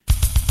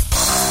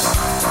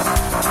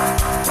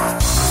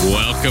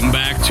Welcome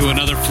back to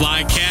another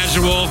Fly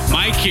Casual.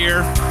 Mike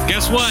here.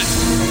 Guess what?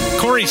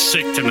 Corey's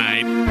sick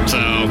tonight, so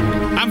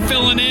I'm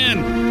filling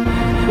in.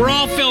 We're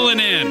all filling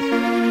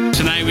in.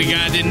 Tonight we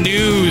got the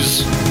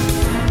news.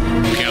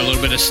 We got a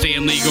little bit of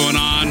Stan Lee going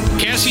on.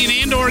 Cassian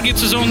Andor gets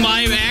his own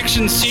live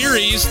action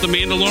series, The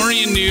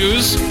Mandalorian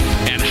news,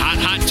 and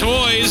hot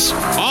toys,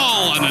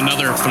 all on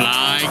another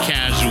Fly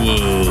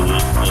Casual.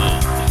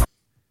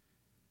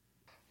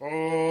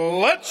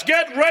 Let's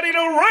get ready to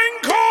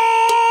wrinkle!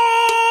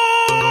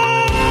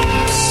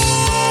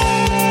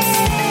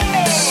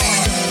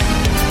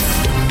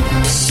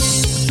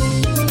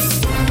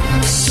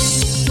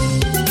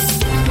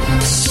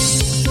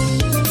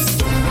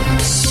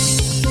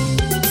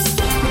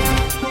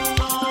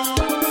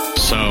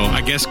 So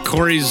I guess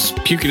Corey's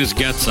puking his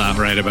guts out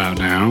right about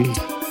now.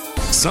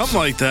 Something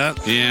like that.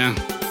 Yeah.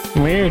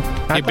 Weird.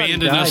 He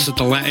abandoned us at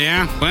the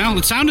yeah. Well,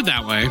 it sounded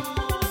that way.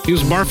 He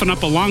was barfing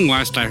up a lung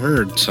last I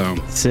heard, so.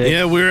 Sick.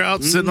 Yeah, we were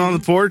out sitting on the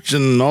porch,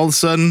 and all of a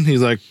sudden,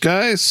 he's like,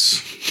 guys.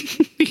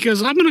 He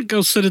goes, I'm going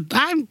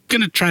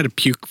to try to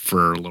puke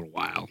for a little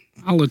while.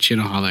 I'll let you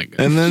know how that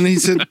goes. And then he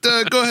said,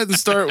 go ahead and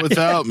start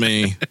without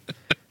me,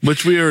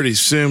 which we already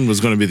assumed was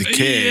going to be the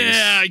case.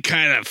 Yeah, I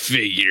kind of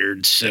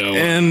figured, so.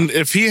 And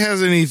if he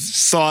has any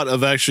thought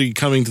of actually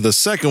coming to the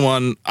second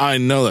one, I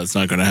know that's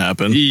not going to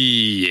happen.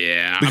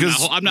 Yeah,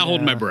 Because- I'm not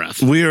holding my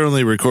breath. We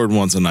only record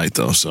once a night,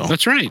 though, so.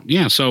 That's right.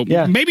 Yeah, so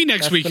Yeah, maybe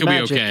next that's week the will be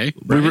magic. okay.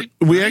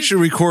 We, Right?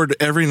 actually record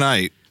every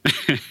night,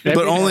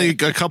 but only a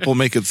couple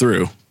make it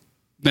through.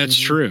 That's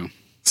true.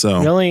 So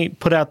We only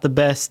put out the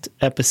best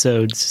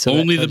episodes. So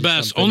Only that the tells you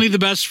best. something. Only the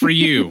best for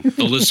you,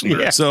 the listener.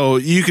 Yeah. So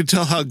you could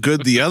tell how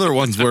good the other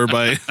ones were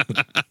by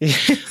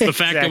The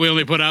fact that we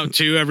only put out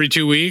 2 every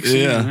 2 weeks.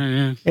 Yeah.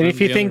 And if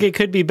you think it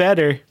could be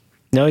better,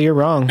 no, you're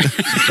wrong.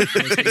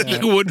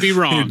 you would be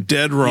wrong.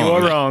 dead wrong.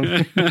 You're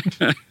wrong.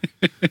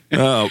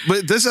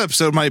 But this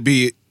episode might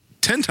be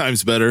 10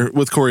 times better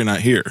with Corey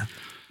not here.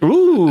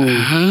 Ooh.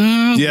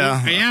 Yeah.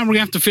 Yeah, we're going to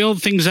have to fill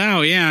things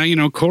out. Yeah,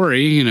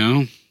 Corey,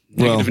 Well-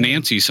 negative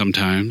Nancy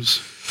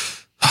sometimes.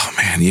 Oh,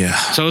 man, yeah.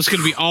 So it's going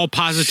to be all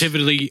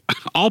positivity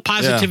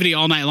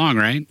all night long,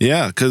 right?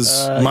 Yeah,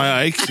 because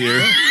my Ike's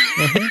here.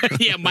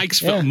 Yeah, my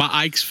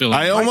Ike's feeling.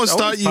 I almost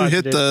thought always you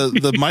hit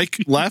the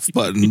mic laugh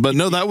button, but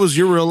no, that was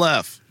your real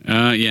laugh.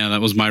 yeah, that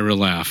was my real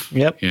laugh.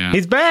 Yep. Yeah.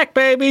 He's back,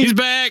 baby. He's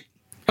back.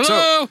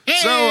 Hello.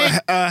 So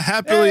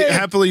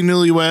happily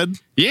newlywed.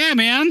 Yeah,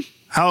 man.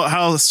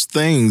 How's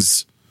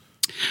things?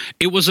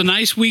 It was a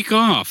nice week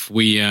off.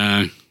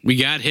 We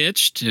got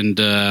hitched and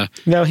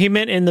No, he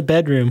meant in the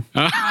bedroom.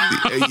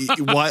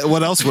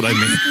 What else would I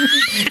mean?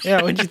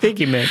 Yeah, what'd you think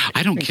he meant?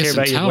 I don't Didn't kiss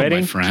care and about your tell, my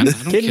wedding? friend. I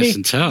don't Kidding kiss me?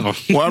 and tell.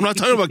 Well, I'm not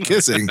talking about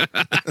kissing.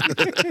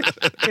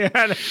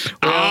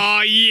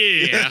 Oh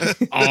yeah.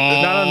 Oh,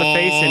 Not on the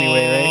face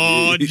anyway,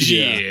 Oh right?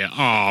 yeah.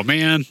 Oh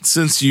man.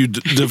 Since you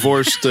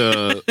divorced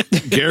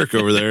Garrick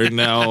over there,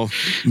 now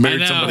married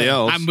I know. somebody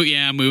else.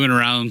 I'm moving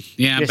around.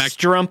 Yeah, You I'm back.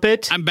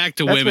 strumpet. I'm back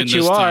to That's women what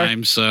you this are.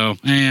 time. So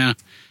yeah.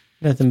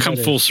 Nothing come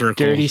but a full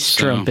circle, Dirty so.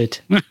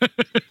 strumpet.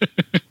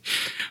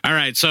 All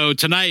right. So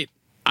tonight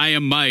I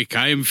am Mike.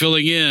 I am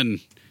filling in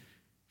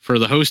for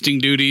the hosting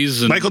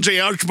duties and Michael J.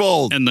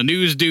 Archbold. and the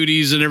news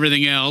duties and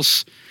everything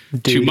else. To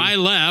Duty. my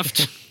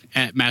left,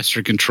 at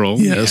Master Control,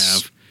 Yes. we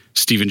have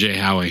Stephen J.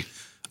 Howie.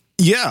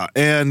 Yeah,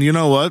 and you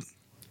know what?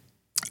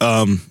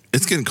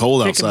 It's getting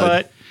cold Kick a outside.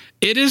 butt.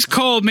 It is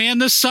cold, man.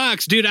 This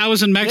sucks. Dude, I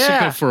was in Mexico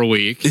Yeah. for a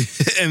week.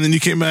 And then you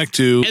came back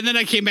to, And then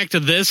I came back to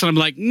this, and I'm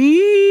like,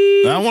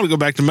 I want to go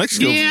back to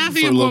Mexico yeah, I for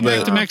think a I'm little going bit.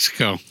 back to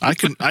Mexico. I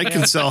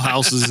can sell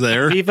houses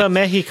there. Viva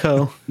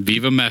Mexico.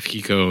 Viva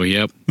Mexico,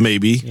 yep.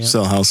 Maybe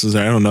sell houses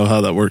there. I don't know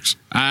how that works.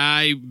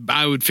 I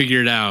would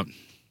figure it out.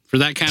 For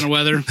that kind of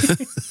weather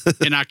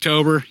in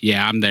October,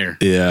 yeah, I'm there.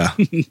 Yeah.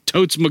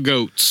 Totes my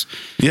goats.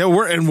 Yeah,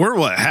 we're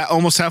what?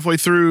 Almost halfway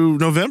through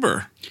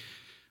November.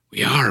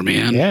 We are,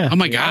 man. Yeah, Oh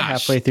my we are gosh.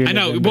 halfway through I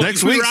know. November. Well,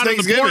 Next we were week's out on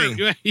the Thanksgiving.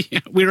 porch. Yeah,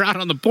 we were out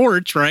on the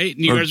porch, right?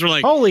 And you guys were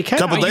like, Holy cow.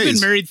 Couple "Wow, you've days.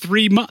 been married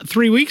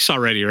 3 weeks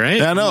already, right?"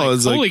 Yeah, I know. I'm like,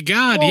 It's like- holy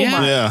God, Oh yeah.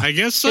 my- Yeah. I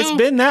guess so. It's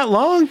been that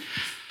long?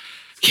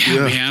 yeah,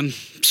 man.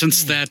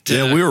 Since that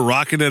Yeah, we were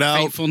rocking it out.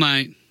 fateful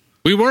night.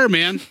 We were,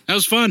 man. That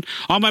was fun.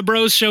 All my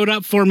bros showed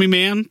up for me,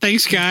 man.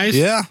 Thanks, guys.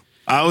 Yeah.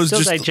 I was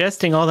Still just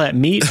digesting all that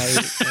meat at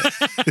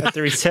the There's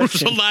a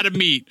reception. lot of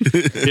meat.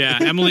 Yeah,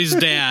 Emily's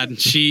dad.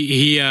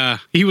 He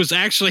was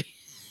actually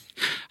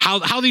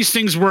how these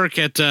things work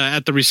at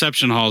the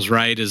reception halls,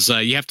 right? Is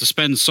you have to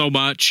spend so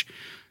much.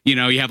 You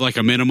have like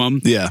a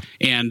minimum. Yeah.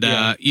 And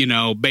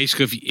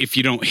basically, if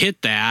you don't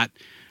hit that.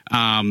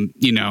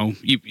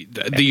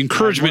 The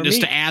encouragement is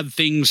to add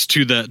things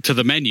to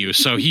the menu.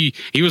 So he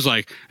was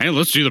like, "Hey,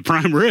 let's do the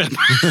prime rib."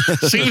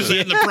 So he was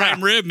adding the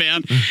prime rib,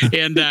 man.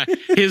 And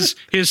his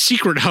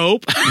secret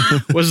hope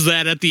was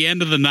that at the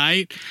end of the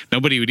night,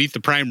 nobody would eat the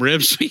prime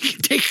rib, so he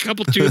could take a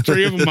couple, 2 or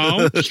 3 of them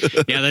home.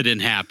 Yeah, that didn't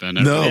happen.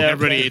 No.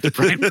 Everybody ate the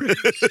prime rib.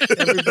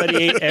 Everybody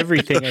ate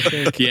everything, I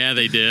think. Yeah,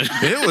 they did.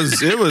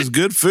 it was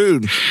good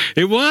food.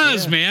 It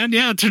was, man.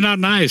 Yeah, it turned out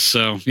nice.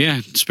 So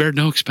yeah, spared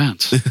no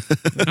expense.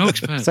 No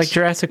expense. It's like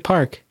Jurassic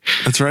Park.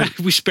 That's right.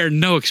 We spared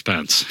no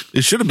expense.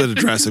 It should have been a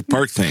Jurassic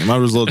Park theme. I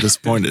was a little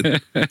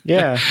disappointed.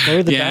 Yeah,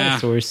 they're the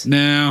dinosaurs.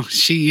 No,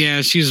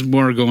 she's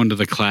more going to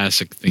the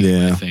classic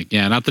theme, I think.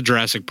 Yeah, not the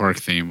Jurassic Park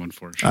theme,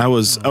 unfortunately. I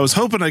was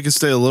hoping I could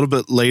stay a little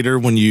bit later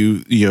when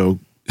you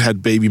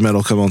had Baby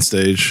Metal come on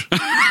stage.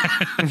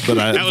 But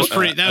that was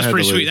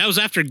pretty sweet. That was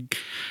after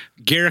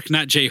Garrick,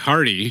 not Jay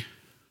Hardy.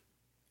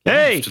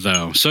 Hey, left,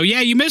 though. So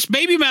yeah, you missed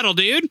Baby Metal,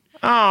 dude.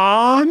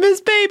 Aw, I miss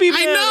Baby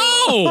Metal. I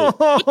know.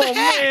 Oh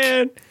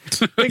man.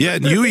 Yeah,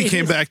 and Yui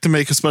came back to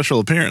make a special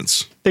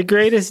appearance. The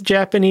greatest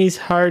Japanese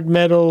hard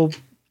metal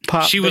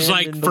pop. She was band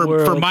like, in the for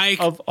world Mike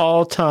of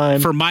all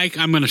time. For Mike,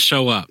 I'm going to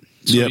show up.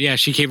 So yeah,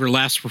 she gave her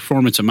last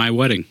performance at my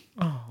wedding.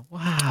 Oh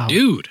wow,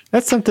 dude,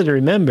 that's something to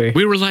remember.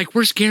 We were like,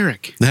 "Where's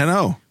Garrick? I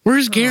know.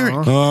 Where's Garrick?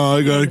 Oh,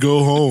 I gotta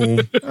go home.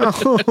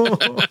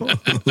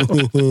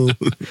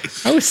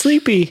 I was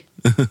sleepy.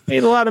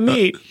 Ate a lot of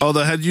meat.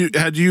 Although had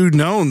you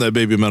known that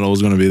Baby Metal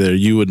was going to be there,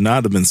 you would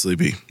not have been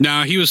sleepy.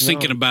 No, he was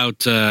thinking about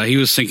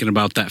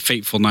that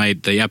fateful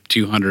night, the Up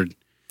 200.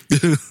 He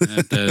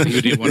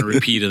didn't want to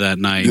repeat of that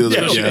night,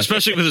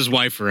 especially with his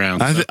wife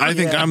around. I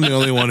think I'm the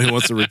only one who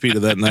wants to repeat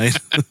of that night.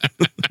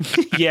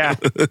 Yeah,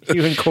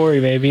 you and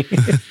Corey, maybe.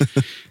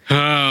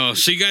 Oh,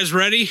 so you guys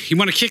ready? You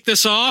want to kick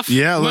this off?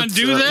 Yeah, let's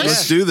do this.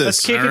 Let's do this.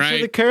 Let's kick it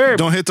to the curb.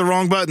 Don't hit the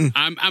wrong button.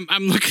 I'm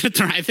looking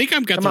at I think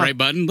I've got the right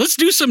button. Let's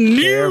do some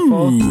news.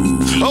 Careful.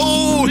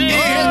 Oh, he hit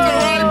the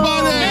right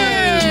button.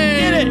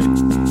 Get it.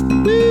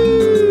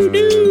 Woo,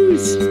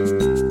 news.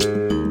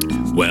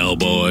 Well,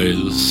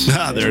 boys.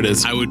 There it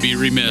is. I would be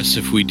remiss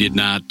if we did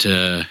not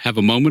have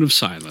a moment of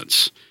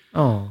silence.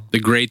 Oh, The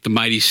great, the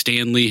mighty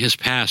Stan Lee has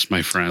passed,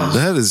 my friends.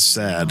 That is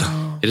sad.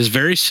 It is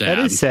very sad.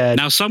 That is sad.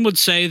 Now, some would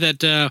say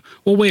that,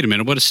 well, wait a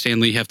minute. What does Stan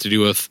Lee have to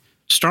do with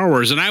Star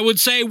Wars? And I would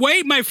say,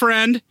 wait, my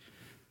friend.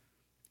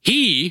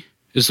 He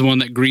is the one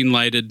that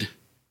greenlighted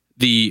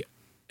the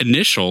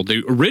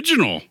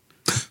original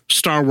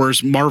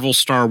Marvel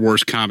Star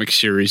Wars comic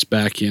series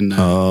back in the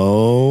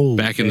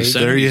 70s.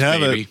 There you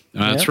have baby. it.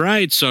 That's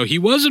right. So he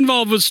was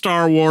involved with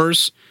Star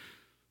Wars.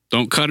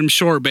 Don't cut him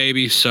short,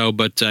 baby. So,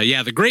 but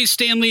the great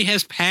Stan Lee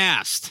has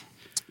passed.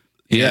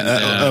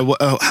 Yeah.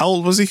 How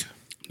old was he?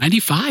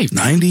 95.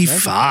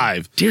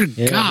 95. Dear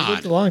yeah, God.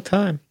 it's a long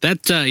time. That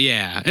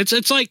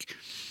it's like,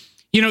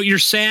 you're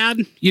sad.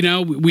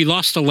 We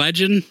lost a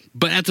legend,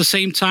 but at the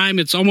same time,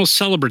 it's almost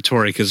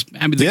celebratory because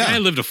the guy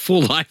lived a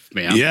full life,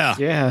 man. Yeah.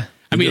 Yeah.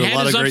 I mean, he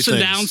had his ups and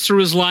downs through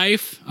his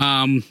life.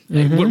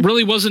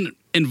 Really wasn't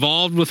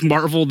involved with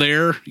Marvel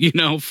there,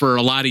 for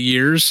a lot of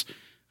years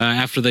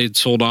after they'd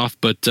sold off,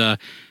 but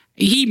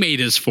he made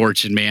his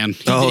fortune, man.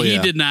 He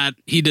did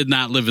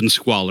not live in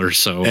squalor.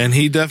 So, and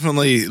he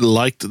definitely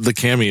liked the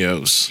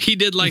cameos. He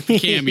did like the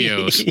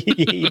cameos.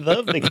 He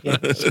loved the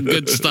cameos.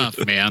 Good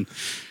stuff, man.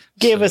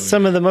 Gave us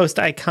some of the most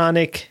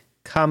iconic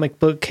comic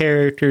book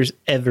characters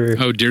ever.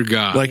 Oh dear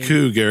God! Like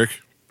who, Garrick?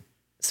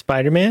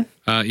 Spider-Man.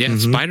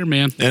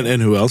 Spider-Man.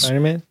 And who else?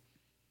 Spider-Man.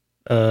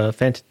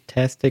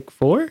 Fantastic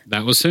Four.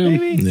 That was him.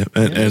 Maybe? Yeah.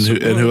 And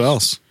who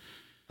else?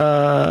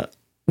 I'm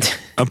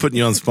putting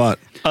you on the spot.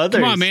 Others.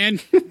 Come on, man.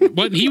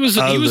 What he was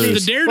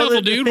the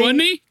Daredevil dude,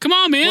 wasn't he? Come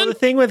on, man. Well, the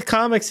thing with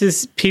comics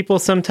is people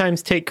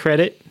sometimes take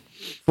credit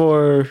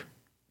for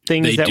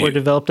things that were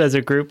developed as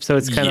a group, so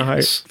it's kind of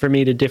hard for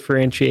me to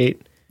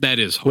differentiate. That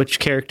is hard. Which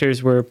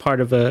characters were part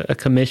of a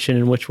commission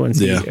and which ones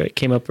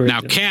came up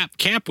originally. Now,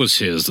 Cap was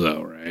his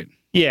though, right?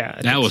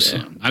 Yeah, that was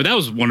him. That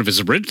was one of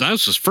his original. That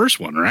was his first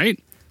one, right?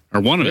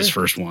 Or one of his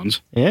first ones.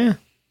 Yeah.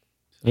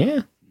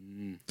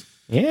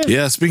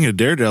 Speaking of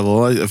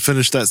Daredevil, I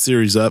finished that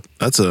series up.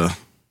 That's a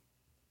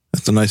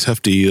nice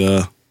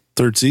hefty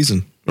third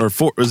season or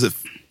fourth. Is it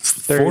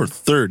fourth?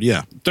 Third,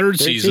 yeah. Third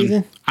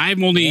season.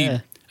 I'm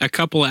only a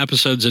couple of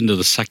episodes into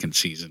the second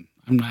season.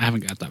 I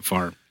haven't got that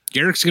far.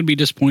 Garrick's going to be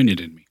disappointed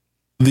in me.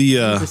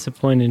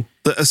 Disappointed.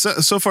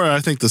 So far, I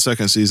think the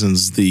second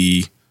season's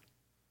the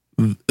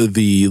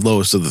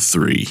lowest of the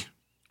three.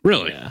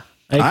 Really? Yeah.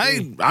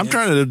 I'm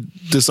trying to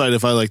decide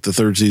if I like the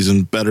third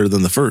season better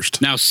than the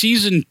first. Now,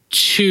 season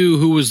 2,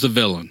 who was the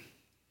villain?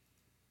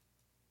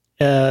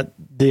 The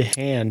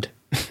Hand.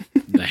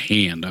 The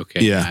Hand.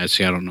 Okay. Yeah. I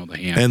don't know the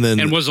Hand.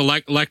 And was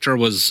Elektra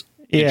was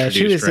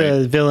she was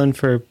a villain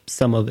for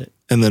some of it.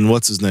 And then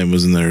what's his name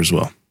was in there as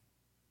well.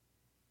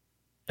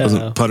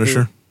 Wasn't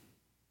Punisher?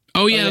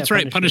 Oh yeah, that's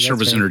right. Punisher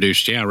was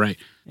introduced. Yeah, right.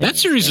 That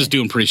series is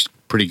doing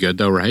pretty good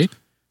though, right?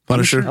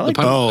 Punisher. I would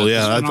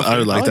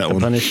like that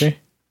one. Punisher.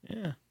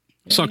 Yeah.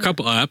 I saw a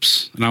couple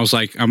ups, and I was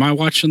like, "Am I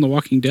watching The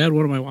Walking Dead?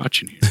 What am I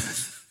watching here?"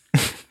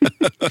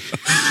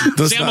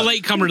 I'm a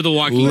latecomer to The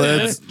Walking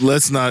Dead.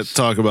 Let's not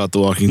talk about The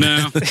Walking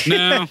Dead.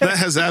 No. That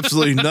has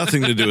absolutely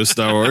nothing to do with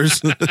Star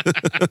Wars.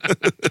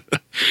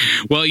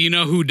 Well, you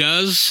know who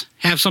does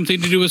have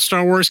something to do with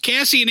Star Wars?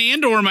 Cassian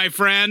Andor, my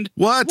friend.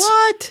 What?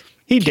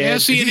 He dead.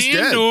 Cassian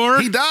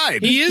Andor. He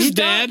died. He is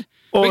dead.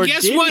 But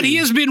guess what? He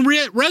has been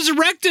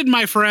resurrected,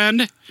 my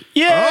friend.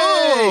 Yay!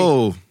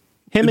 Oh.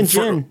 Him and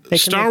Jin.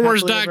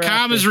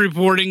 StarWars.com is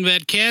reporting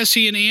that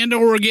Cassian Andor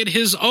will get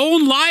his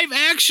own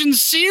live-action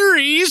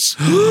series.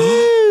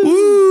 Woo!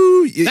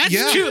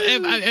 That's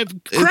two.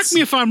 Correct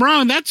me if I'm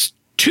wrong. That's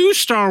 2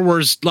 Star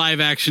Wars live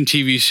action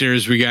TV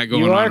series we got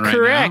going on right now. You are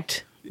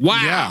correct.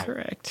 Wow. Yeah.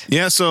 Correct.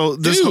 Yeah, so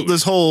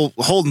this whole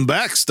holding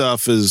back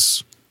stuff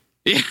is.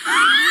 Yeah.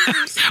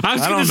 I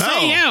was going to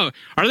say, yeah.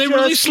 Are they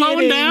really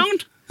slowing down?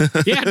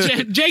 Yeah,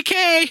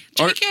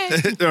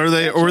 JK.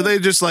 Or are they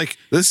just like,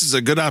 this is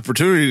a good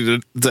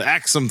opportunity to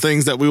act some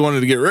things that we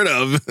wanted to get rid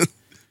of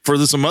for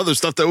some other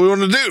stuff that we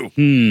want to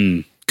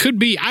do? Could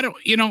be. I don't.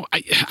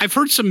 I've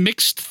heard some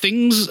mixed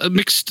things,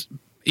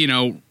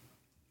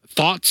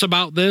 thoughts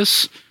about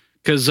this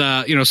because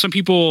some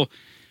people.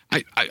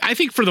 I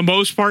think for the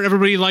most part,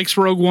 everybody likes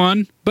Rogue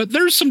One, but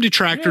there's some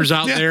detractors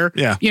out there,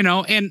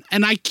 and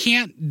I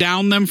can't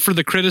down them for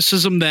the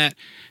criticism that,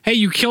 hey,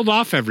 you killed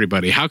off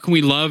everybody. How can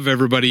we love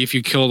everybody if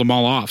you killed them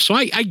all off? So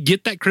I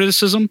get that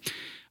criticism.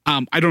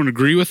 I don't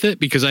agree with it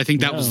because I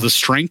think that was the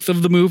strength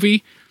of the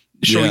movie,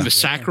 showing the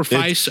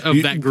sacrifice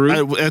of that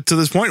group. To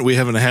this point, we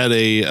haven't had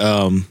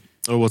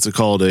what's it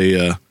called?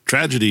 A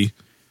tragedy.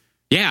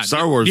 Yeah.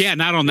 Star Wars. Yeah,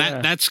 not on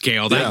that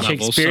scale, that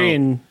level.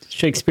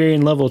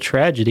 Shakespearean level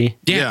tragedy.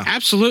 Yeah,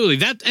 absolutely.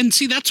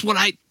 That's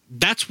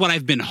what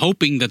I've been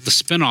hoping that the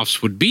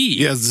spinoffs would be.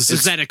 Yeah,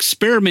 is that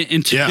experiment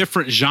into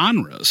different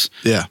genres.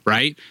 Yeah.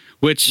 Right?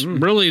 Which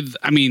really,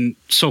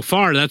 so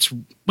far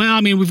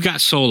we've got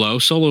Solo.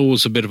 Solo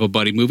was a bit of a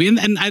buddy movie,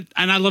 and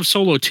I love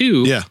Solo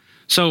too. Yeah.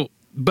 So,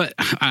 but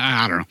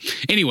I don't know.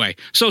 Anyway,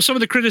 so some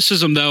of the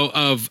criticism though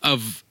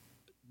of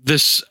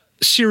this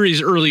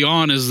series early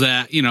on is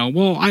that I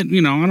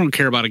don't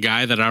care about a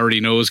guy that I already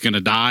know is going to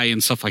die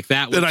and stuff like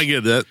that. And I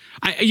get that.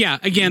 I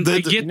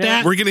get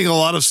that. We're getting a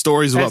lot of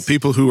stories about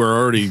people who are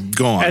already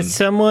gone. As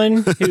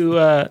someone who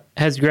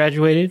has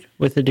graduated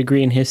with a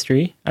degree in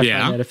history, I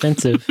find that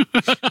offensive.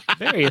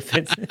 Very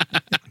offensive.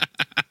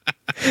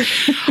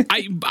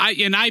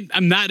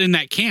 I'm not in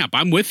that camp.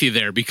 I'm with you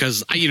there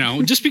because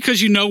just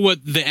because you know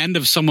what the end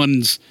of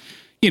someone's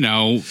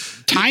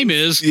time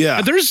is.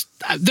 Yeah. There's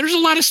a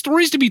lot of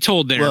stories to be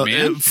told there,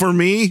 man. For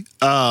me,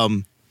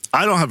 I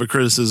don't have a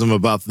criticism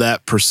about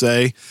that per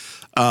se,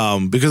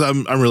 because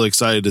I'm really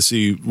excited to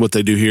see what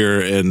they do here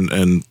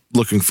and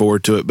looking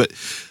forward to it. But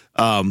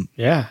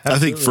I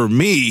think for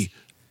me,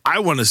 I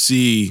want to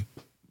see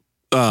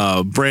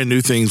brand new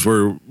things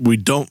where we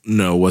don't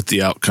know what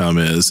the outcome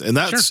is, and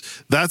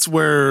that's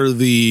where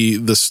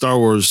the Star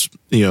Wars,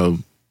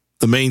 the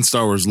main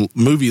Star Wars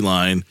movie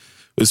line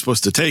is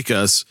supposed to take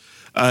us.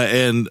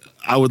 And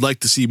I would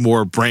like to see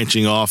more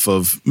branching off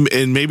of,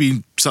 and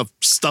maybe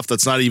stuff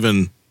that's not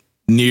even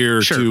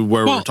near to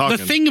where we're talking.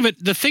 The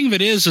thing of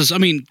it is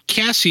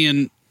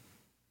Cassian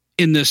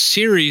in this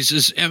series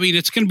is,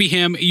 it's going to be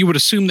him. You would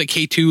assume that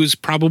K2 is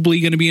probably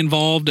going to be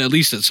involved at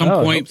least at some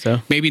point. I hope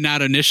so. Maybe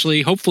not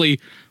initially. Hopefully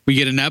we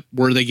get an ep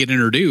where they get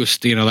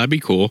introduced. That'd be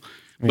cool.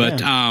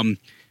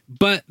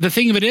 But the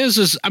thing of it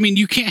is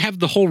you can't have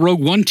the whole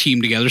Rogue One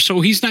team together.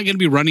 So he's not going to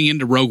be running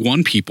into Rogue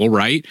One people,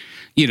 right?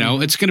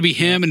 It's going to be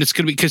him, and it's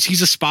going to be because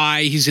he's a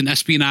spy. He's an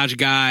espionage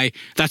guy.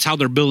 That's how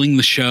they're billing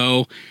the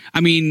show.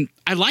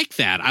 I like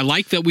that. I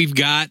like that we've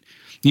got,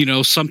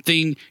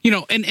 something,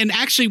 and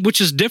actually,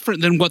 which is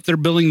different than what they're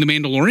billing the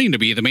Mandalorian to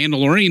be. The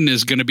Mandalorian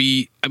is going to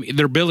be,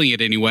 they're billing it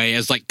anyway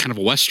as like kind of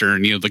a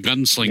Western, the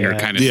gunslinger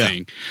kind of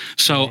thing.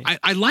 So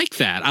I like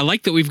that. I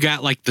like that we've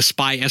got like the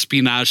spy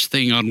espionage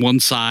thing on one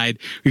side.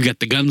 We've got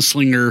the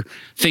gunslinger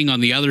thing on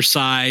the other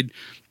side.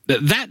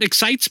 That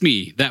excites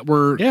me that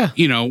we're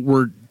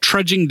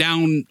trudging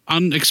down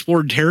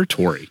unexplored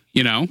territory,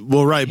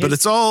 Well, right. But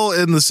it's all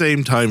in the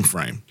same time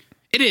frame.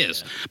 It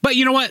is, but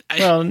you know what?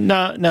 Well,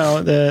 no.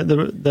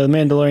 The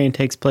Mandalorian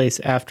takes place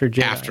after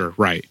Jedi. After,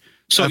 right?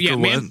 So after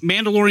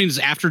Mandalorian is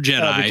after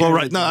Jedi. Well,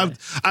 right. No,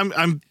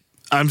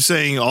 I'm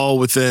saying all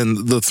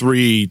within the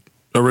 3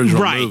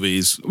 original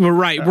movies. We're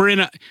right. We're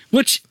in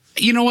which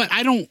you know what?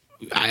 I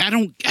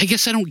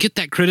guess I don't get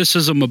that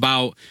criticism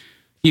about.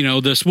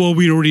 This, well,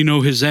 we already know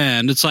his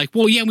end. It's like,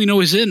 well, yeah, we know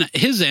his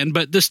end,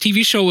 but this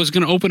TV show is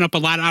going to open up a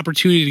lot of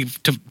opportunity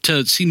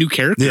to see new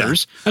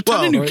characters, a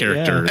ton of new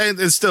characters. And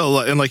it's still,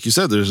 and like you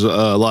said, there's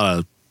a lot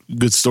of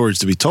good stories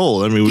to be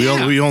told.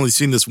 We only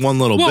seen this one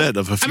little bit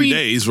of a few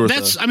days worth.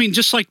 That's,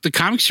 just like the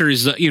comic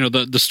series,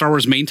 the Star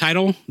Wars main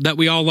title that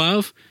we all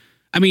love.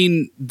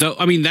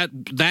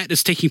 That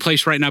is taking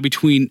place right now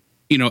between,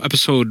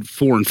 episode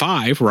 4 and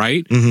 5,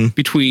 right? Mm-hmm.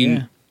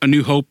 Between A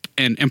New Hope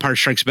and Empire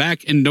Strikes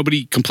Back, and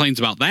nobody complains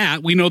about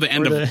that. We know the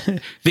end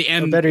the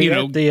end. Better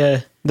yet,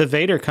 the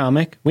Vader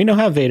comic. We know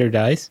how Vader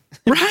dies.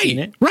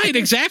 Right,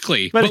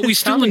 exactly. But we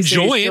still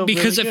enjoy it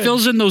because it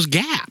fills in those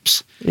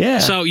gaps. Yeah.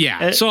 So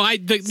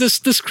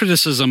this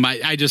criticism,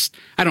 I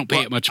don't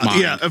pay it much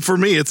mind. Yeah, for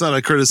me, it's not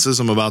a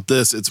criticism about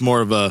this. It's more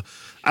of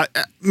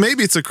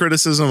maybe it's a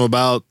criticism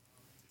about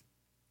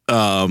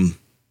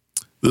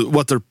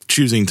what they're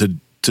choosing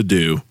to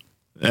do.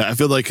 I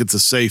feel like it's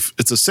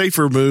a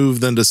safer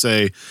move than to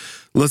say,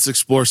 let's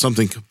explore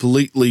something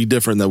completely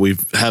different that we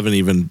haven't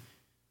even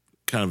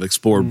kind of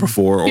explored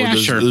before, or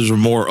there's a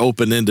more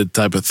open-ended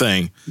type of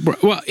thing.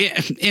 Well,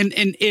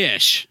 and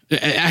ish.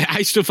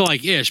 I still feel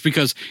like ish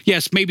because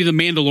yes, maybe the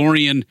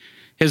Mandalorian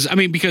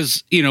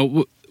because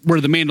where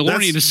the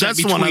Mandalorian is set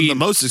that's the one I'm the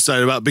most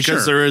excited about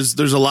because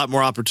there's a lot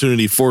more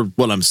opportunity for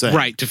what I'm saying.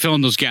 Right, to fill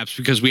in those gaps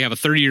because we have a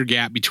 30-year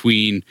gap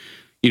between,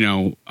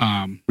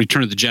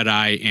 Return of the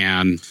Jedi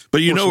and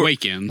Force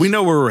Awakens. We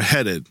know where we're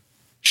headed.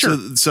 Sure.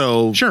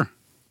 So sure.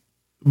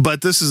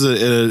 But this is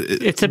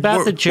it's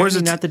about the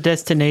journey, not the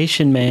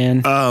destination,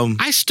 man.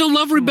 I still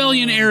love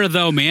Rebellion era,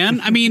 though,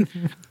 man. I mean,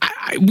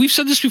 we've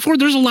said this before.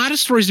 There's a lot of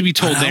stories to be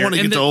told there. I want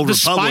to get to Old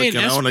Republic,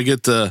 and I want to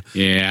get to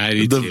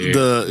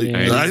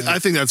I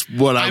think that's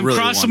what I'm really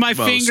crossing my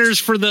fingers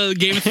for the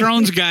Game of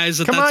Thrones guys.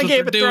 That's what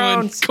they're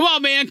doing. Come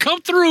on, man,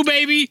 come through,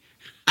 baby.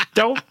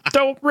 Don't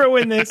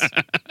ruin this.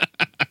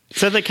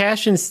 So the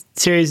Cassian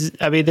series.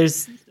 I mean,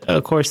 there's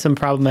of course some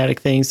problematic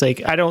things.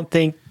 Like I don't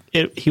think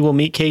he will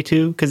meet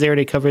K2 because they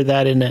already covered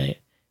that in a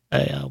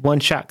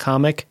one-shot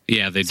comic.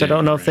 Yeah, they did. So I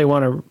don't know if they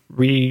want to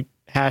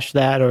rehash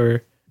that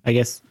or I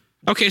guess.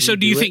 Okay, so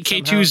do you think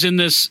K2's in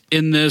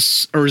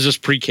this, or is this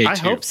pre-K2? I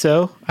hope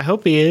so. I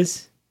hope he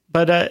is.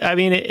 But I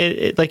mean,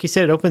 it like you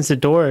said, it opens the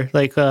door.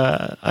 Like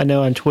I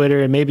know on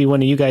Twitter, and maybe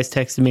one of you guys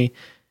texted me,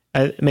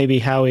 maybe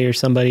Howie or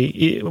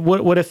somebody.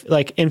 What if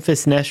like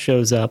Enfys Nest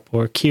shows up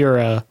or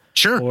Kira?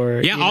 Sure.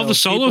 Or all the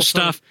solo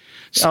stuff.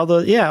 All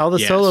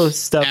the solo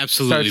stuff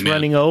starts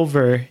running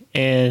over,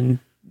 and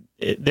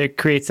it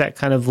creates that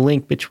kind of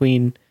link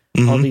between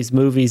all these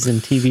movies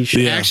and TV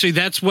shows. Yeah. Actually,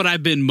 that's what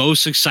I've been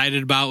most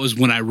excited about was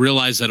when I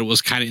realized that it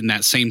was kind of in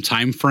that same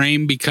time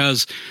frame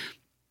because,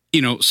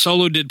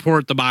 Solo did poor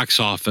at the box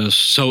office,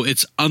 so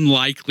it's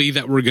unlikely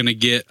that we're going to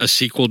get a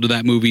sequel to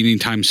that movie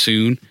anytime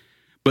soon.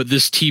 But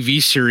this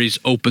TV series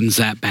opens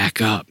that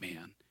back up, man.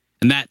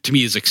 And that to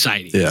me is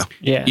exciting. Yeah.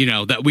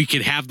 That we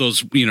could have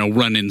those,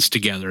 run-ins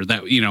together.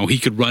 That he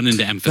could run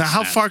into Enfys.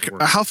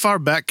 Now, how far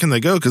back can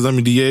they go? Because I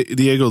mean,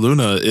 Diego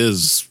Luna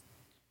is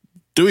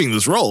doing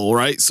this role,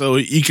 right? So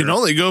you can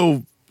only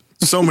go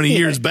so many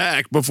years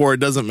back before it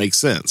doesn't make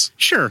sense.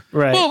 Sure.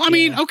 Right. Well, I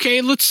mean,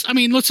 okay. Let's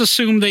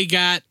assume they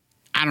got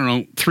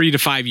 3 to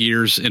 5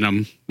 years in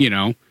them.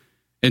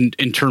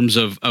 In terms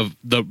of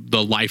the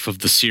life of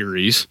the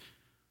series.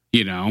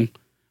 I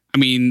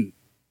mean.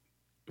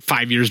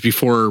 5 years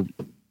before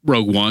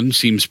Rogue One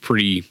seems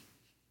pretty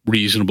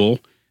reasonable.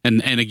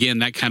 And again,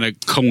 that kind of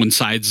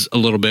coincides a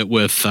little bit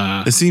with...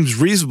 it seems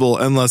reasonable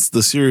unless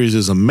the series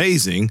is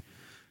amazing.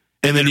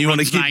 And then you want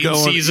to keep going.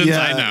 Seasons,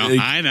 yeah,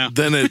 I know.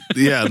 Then then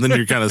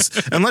you're kind of...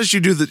 unless you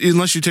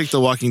take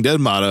the Walking Dead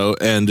motto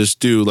and just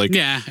do like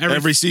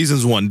every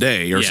season's one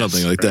day or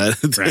something like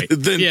that. Right.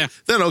 then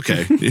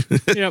okay.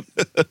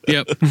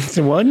 Yep.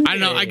 One day. I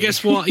know. I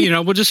guess we'll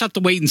just have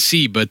to wait and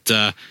see. But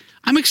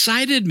I'm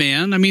excited,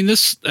 man. I mean,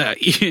 this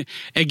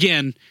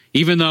again,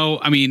 even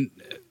though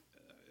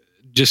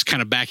just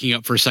kind of backing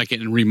up for a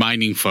second and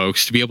reminding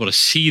folks to be able to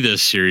see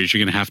this series,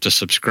 you're going to have to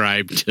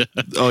subscribe to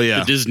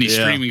the Disney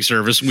streaming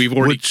service. And we've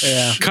already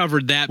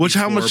covered that.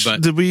 How much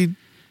did we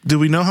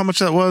know how much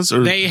that was?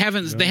 Or they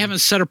haven't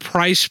set a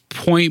price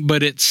point,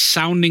 but it's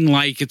sounding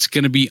like it's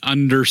going to be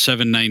under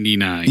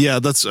 $7.99. Yeah,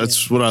 that's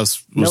what I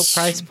was. No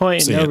price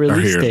point, no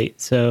release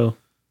date. So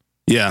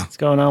what's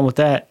going on with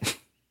that?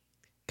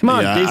 Come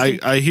on,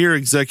 Disney. I hear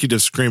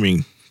executives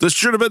screaming, "This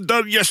should have been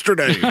done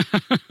yesterday."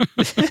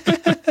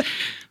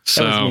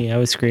 So that was me. I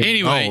was screaming.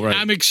 Anyway,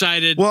 I'm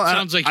excited. Well,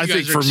 sounds like I you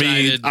think guys are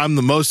excited. Me, I'm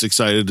the most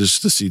excited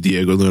just to see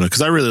Diego Luna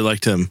because I really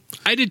liked him.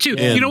 I did too.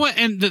 You know what?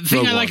 And the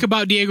thing I like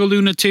about Diego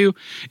Luna too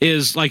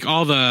is like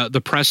all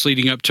the press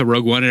leading up to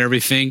Rogue One and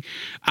everything.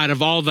 Out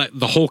of all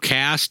the whole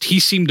cast, he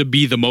seemed to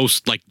be the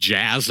most like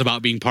jazzed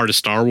about being part of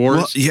Star Wars.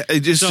 Well, yeah,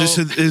 just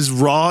his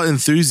raw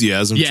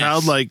enthusiasm,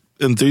 childlike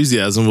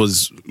enthusiasm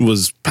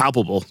was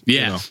palpable.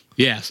 Yes.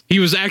 Yes. He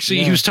was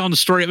actually he was telling the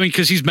story. I mean,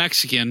 because he's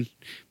Mexican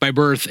by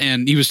birth,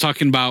 and he was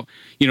talking about,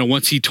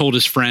 once he told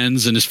his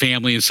friends and his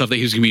family and stuff that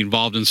he was going to be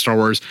involved in Star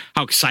Wars,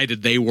 how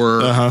excited they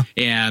were.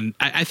 And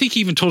I think he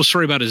even told a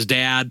story about his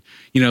dad,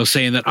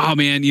 saying that, oh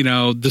man,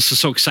 this is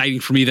so exciting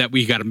for me that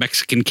we got a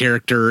Mexican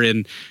character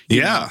and,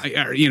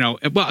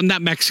 well,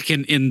 not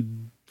Mexican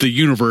in the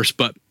universe,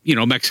 but,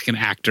 Mexican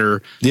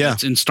actor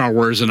that's in Star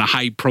Wars and a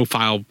high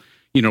profile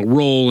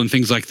role and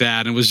things like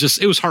that. And it was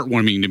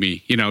heartwarming to me,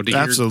 to hear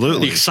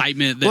the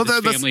excitement that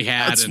his family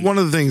had. That's one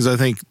of the things I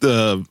think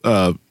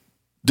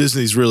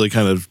Disney's really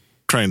kind of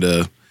trying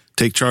to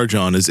take charge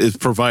on is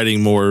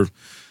providing more.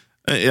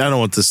 I don't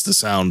want this to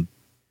sound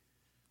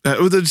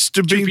trying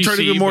to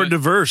be more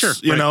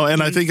diverse, and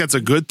I think that's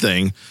a good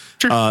thing,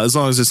 as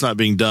long as it's not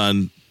being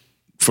done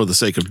for the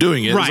sake of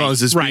doing it, as long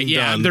as it's being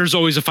done. There's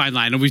always a fine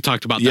line, and we've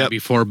talked about that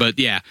before. But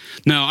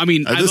no, I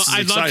mean, I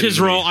loved his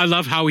role. I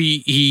love how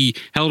he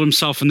held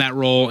himself in that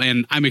role,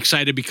 and I'm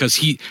excited because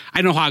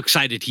I know how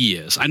excited he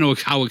is. I know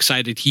how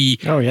excited he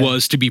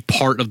was to be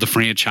part of the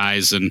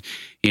franchise, and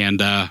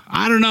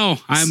I don't know.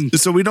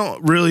 So we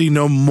don't really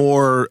know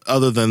more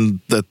other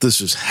than that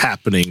this is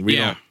happening.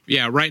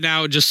 Yeah, right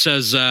now it just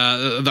says,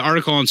 the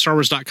article on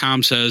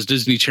StarWars.com says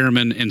Disney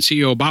chairman and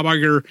CEO Bob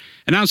Iger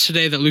announced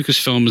today that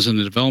Lucasfilm is in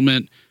the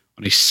development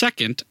on a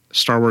second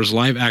Star Wars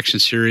live action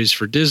series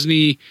for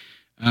Disney.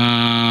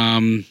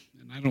 And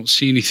I don't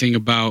see anything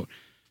about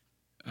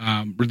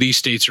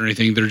release dates or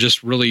anything. They're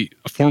just really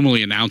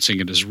formally announcing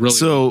it is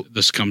really what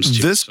this comes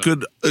to.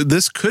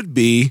 This could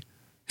be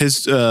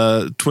his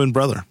twin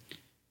brother.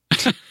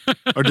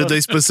 Or did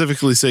they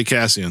specifically say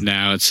Cassian?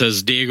 No, it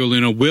says Diego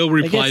Luna will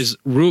reprise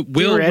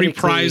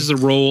the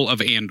role of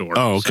Andor.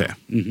 Oh, okay. So,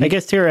 I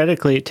guess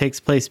theoretically it takes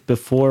place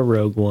before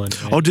Rogue One.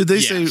 Right? Oh, did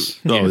they say?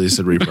 Oh, they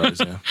said reprise.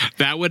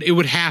 Yeah. It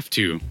would have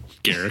to,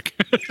 Garrick.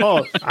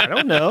 Oh, I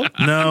don't know.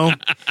 No.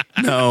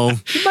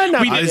 He might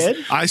not be dead.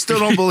 I still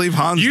don't believe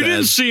Han's You dead.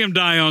 didn't see him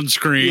die on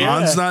screen. Yeah.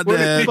 Han's not Where's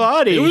dead. his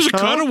body? It was a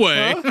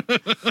cutaway.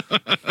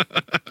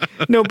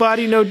 No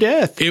body, no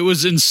death. It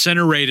was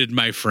incinerated,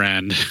 my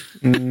friend.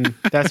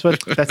 That's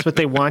what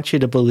they want you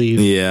to believe.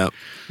 Yeah.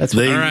 That's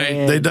what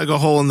They dug a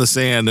hole in the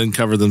sand and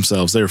covered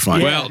themselves. They were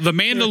fine. Well, The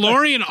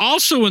Mandalorian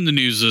also in the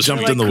news this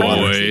Jumped week, in the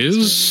water.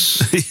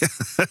 boys.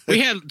 We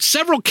had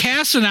several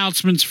cast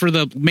announcements for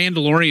The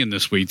Mandalorian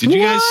this week. Did you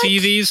guys see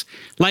these?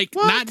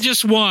 Not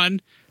just one,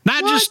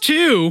 not just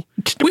two.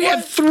 We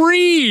had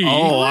three.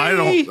 Oh, I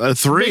don't.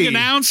 Three. Big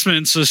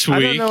announcements this week.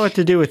 I don't know what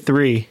to do with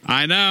three.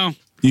 I know.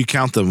 You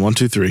count them. 1,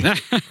 2, 3.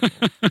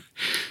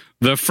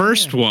 The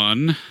first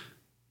one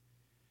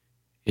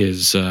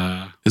is Is it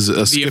a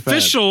the skip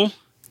ad?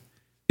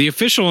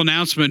 official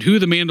announcement who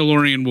the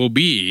Mandalorian will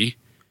be.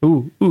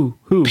 Who?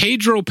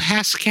 Pedro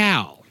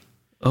Pascal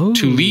Oh,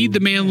 to lead the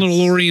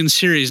Mandalorian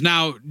series.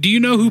 Now, do you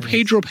know who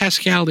Pedro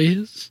Pascal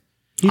is?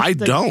 I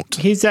don't.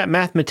 He's that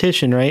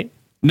mathematician, right?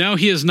 No,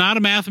 he is not a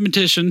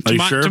mathematician. Are you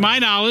sure? To my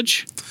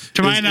knowledge,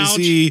 Is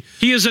he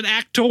is an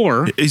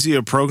actor. Is he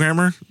a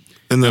programmer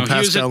in the No,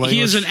 Pascal language? he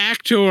is an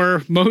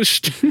actor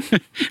most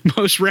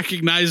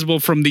recognizable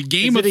from the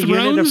Game of Is it a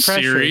unit of Thrones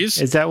pressure?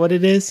 series. Is that what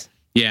it is?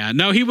 Yeah,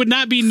 no, he would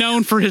not be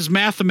known for his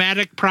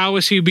mathematic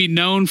prowess. He would be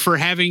known for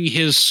having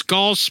his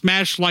skull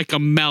smashed like a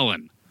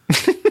melon.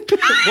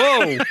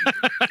 Whoa!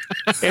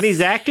 And he's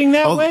acting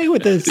that way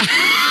with his.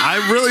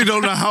 I really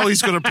don't know how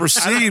he's going to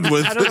proceed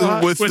with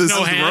With this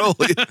no hand. role.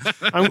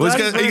 I'm Well,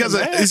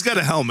 glad he's got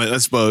a helmet, I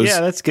suppose.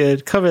 Yeah, that's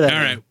good. Cover that. All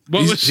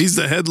right. He's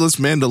the headless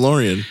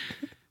Mandalorian.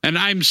 And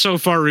I'm so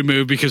far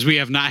removed because we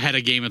have not had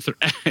a Game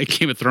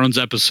of Thrones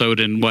episode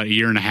in a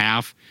year and a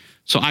half.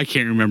 So I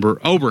can't remember.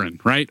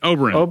 Oberyn, right?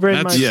 Oberyn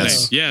That's his Martell.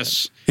 name.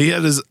 Yes. He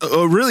had his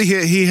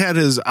he had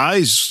his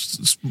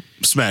eyes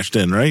smashed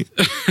in, right?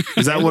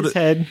 Is that what his it?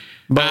 head.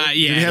 Yeah. Did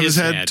he have his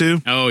head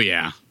too? Oh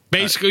yeah.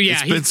 Basically, yeah.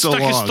 It's He been so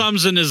stuck his long.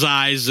 thumbs in his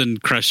eyes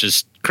and crushed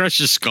his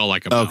skull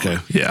like a melon. Okay,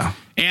 yeah.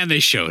 And they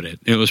showed it.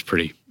 It was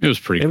pretty. It was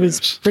pretty. It was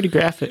gross. pretty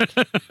graphic.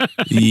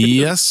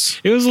 Yes.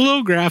 It was a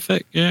little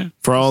graphic. Yeah.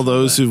 For all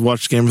those who've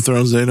watched Game of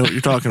Thrones, they know what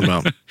you're talking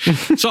about.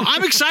 So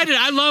I'm excited.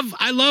 I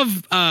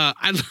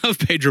love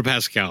Pedro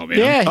Pascal, man.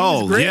 Yeah.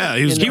 Oh, great yeah,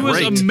 he was in He was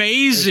Great.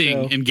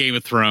 amazing So- in Game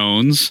of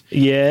Thrones.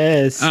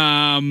 Yes.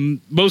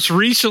 Most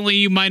recently,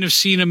 you might have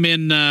seen him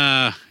in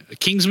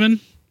Kingsman,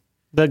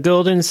 The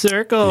Golden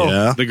Circle.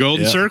 Yeah. The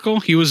Golden Yeah. Circle.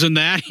 He was in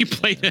that. He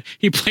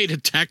played a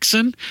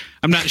Texan.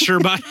 I'm not sure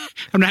about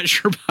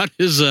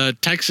his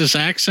Texas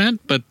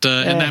accent, but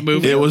in that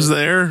movie, It was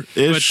there.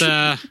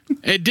 But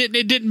it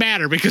didn't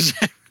matter because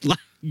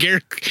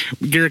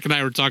Garrick and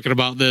I were talking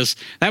about this.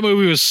 That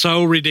movie was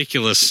so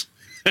ridiculous,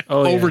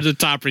 Oh, yeah. over the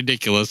top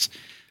ridiculous.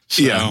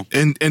 So yeah,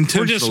 and we're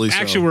intentionally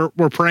just so.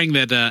 we're praying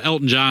that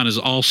Elton John is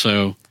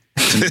also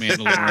in the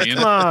Come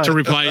Mandalorian on. to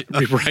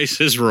reprise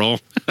his role.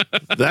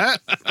 That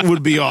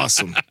would be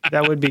awesome.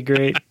 That would be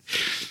great.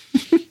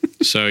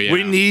 So yeah,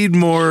 We need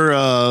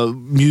more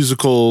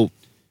musical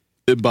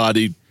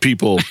embodied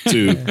people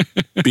to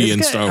be in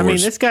This guy- Star I mean,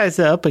 Wars. this guy's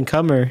an up and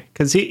comer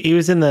because he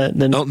was in the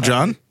Elton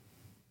John?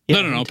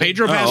 no,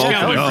 Pedro Pascal. okay.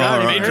 my Oh, friend. all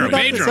right. Heard Pedro,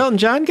 about this Pedro. Elton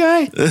John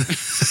guy?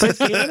 Plays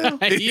piano?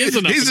 He is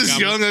an He's this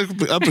up-and-comer.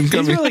 young up and He's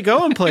coming. really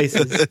going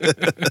places.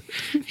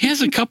 He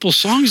has a couple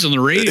songs on the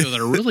radio that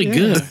are really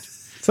good.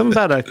 Something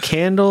about a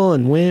candle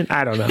and wind.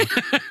 I don't know.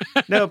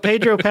 No,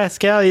 Pedro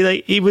Pascal.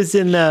 He was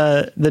in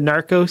the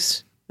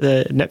Narcos,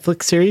 the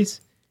Netflix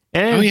series.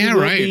 And Oh, yeah, he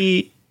will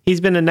right.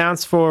 he's been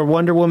announced for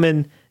Wonder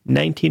Woman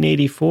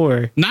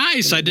 1984.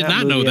 Nice. I did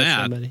not know movie has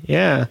that. somebody.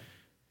 Yeah.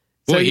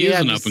 Boy, he is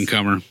an just- up and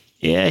comer.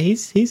 Yeah,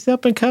 he's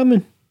up and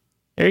coming.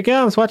 There he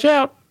comes. Watch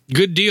out.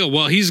 Good deal.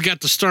 Well, he's got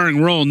the starring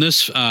role in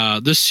this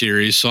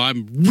series, so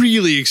I'm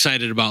really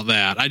excited about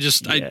that.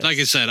 Yes. Like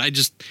I said, I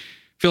just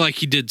feel like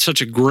he did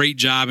such a great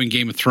job in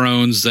Game of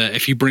Thrones that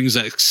if he brings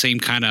that same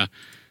kind of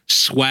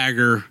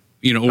swagger,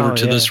 over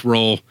to this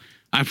role,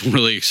 I'm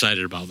really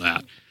excited about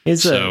that.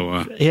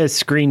 He has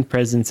screen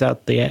presence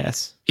out the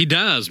ass. He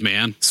does,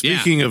 man.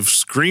 Speaking of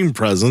screen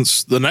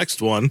presence, the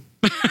next one.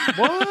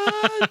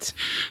 What?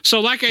 So,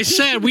 like I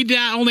said, we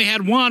not only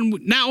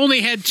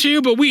had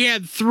two, but we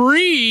had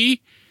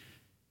three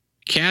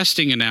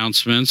casting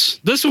announcements.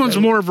 This one's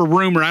more of a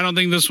rumor. I don't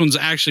think this one's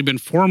actually been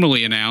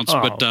formally announced,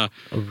 but a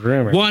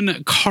rumor.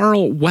 one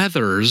Carl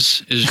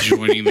Weathers is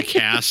joining the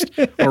cast,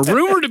 or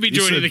rumored to be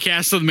joining the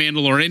cast of The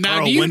Mandalorian. Now,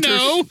 Carl do you Winters?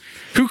 know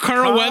who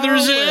Carl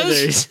Weathers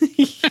is?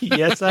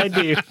 Yes, I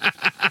do.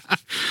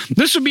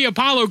 This would be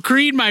Apollo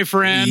Creed, my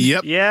friend.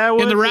 Yep. Yeah,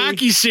 In the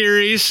Rocky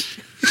series.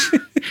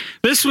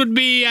 This would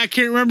be, I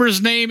can't remember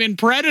his name, in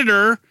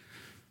Predator.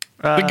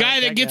 The guy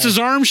that gets his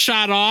arm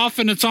shot off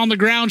and it's on the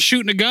ground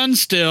shooting a gun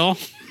still.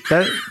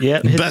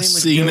 Best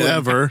scene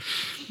ever.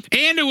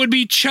 And it would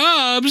be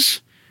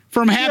Chubbs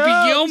from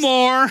Happy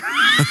Gilmore.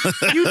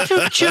 You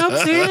took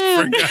Chubb's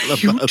hand.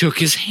 You took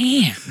his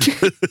hand.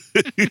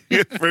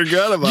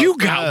 Forgot about You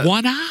got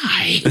one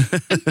eye.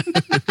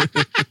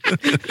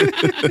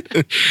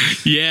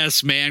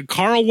 Yes, man.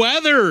 Carl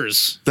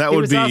Weathers. That He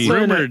would was be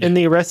also in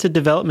the Arrested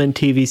Development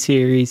TV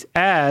series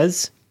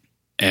as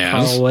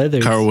Carl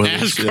Weathers. Carl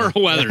Weathers. As Carl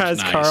Weathers. As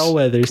Nice. Carl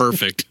Weathers.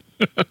 Perfect.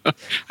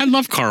 I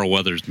love Carl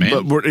Weathers, man.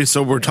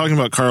 But we're talking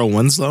about Carl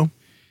Winslow?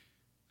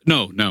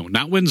 No,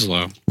 not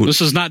Winslow. This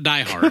is not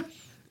Die Hard.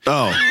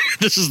 Oh.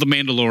 This is The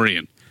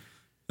Mandalorian.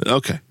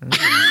 Okay.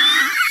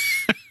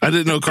 I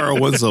didn't know Carl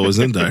Winslow was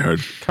in Die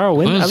Hard. I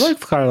like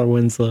Carl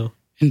Winslow.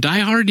 In Die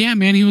Hard, yeah,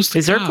 man, he was the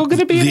Is cop. Urkel going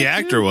to be in The it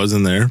actor too? was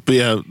in there, but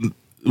yeah,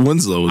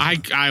 Winslow was.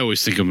 I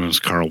always think of him as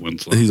Carl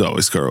Winslow. He's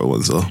always Carl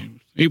Winslow.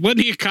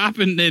 Wasn't he a cop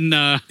in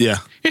Yeah. Yeah,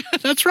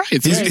 that's right.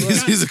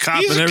 He's a cop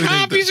He's in a everything.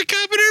 cop. He's a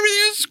cop in everything.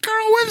 It's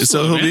Carl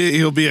Winslow. So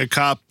he'll be a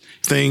cop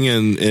thing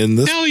in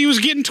this. Hell, he was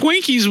getting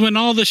Twinkies when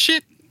all the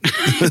shit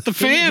hit the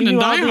fan He in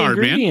knew all Die the Hard,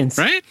 man. ingredients.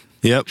 Right?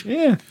 Yep.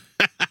 Yeah.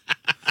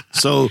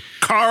 So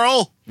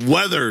Carl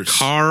Weathers.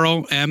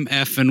 Carl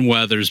M.F. and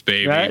Weathers,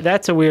 baby. Right?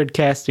 That's a weird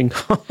casting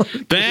call.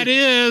 That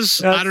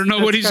is. I don't know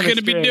what he's that's going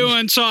to kinda be strange.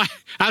 doing. So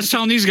I was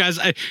telling these guys,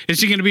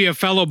 is he going to be a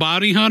fellow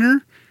bounty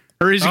hunter?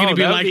 Or is he going to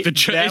be that would like be-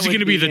 is he that going to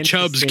would be be the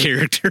Chubbs interesting.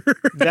 character?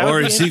 That would Or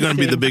be is he going to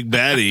be the interesting. big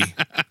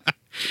baddie?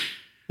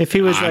 If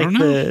he was I like don't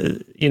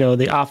know.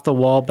 the off the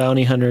wall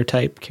bounty hunter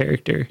type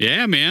character.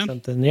 Yeah, man.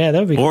 Something. Yeah, that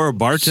would be Or a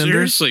bartender?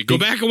 Seriously, go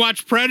back and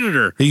watch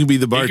Predator. He could be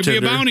the He could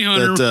bartender be a bounty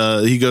hunter.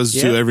 that he goes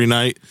to Yeah. every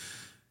night.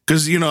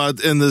 Because,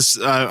 in this,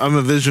 I'm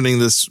envisioning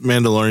this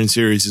Mandalorian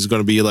series is going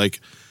to be like,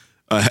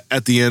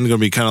 at the end, going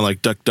to be kind of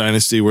like Duck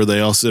Dynasty, where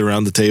they all sit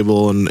around the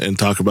table and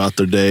talk about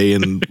their day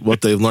and what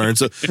they've learned.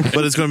 So,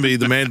 but it's going to be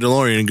the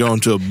Mandalorian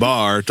going to a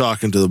bar,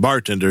 talking to the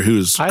bartender,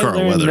 who's I Carl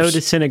learned Weathers. no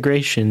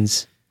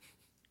disintegrations.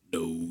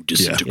 No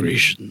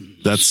disintegration.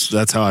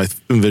 That's how I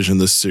envision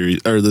this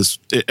series, or this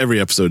every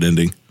episode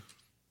ending.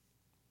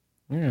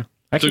 Yeah.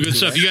 So good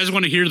stuff. You guys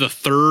want to hear the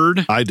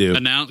third I do.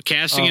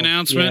 casting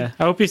announcement? Yeah.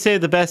 I hope you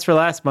saved the best for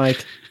last,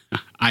 Mike.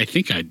 I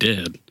think I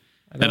did.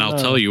 don't And I'll know.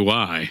 tell you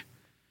why.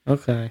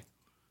 Okay.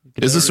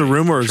 Is this a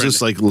rumor or is this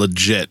like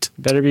legit?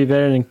 Better be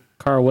better than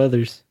Carl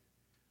Weathers.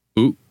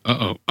 Ooh,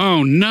 uh-oh.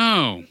 Oh,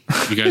 no.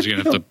 You guys are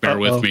going to have to bear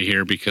with me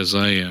here because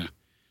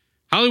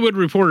Hollywood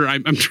Reporter,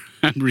 I'm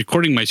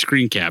recording my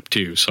screen cap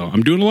too, so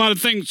I'm doing a lot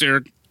of things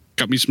here.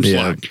 Cut me some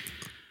slack.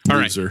 All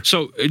right. Loser.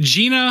 So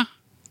Gina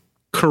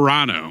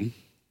Carano,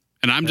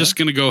 and I'm just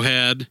going to go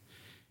ahead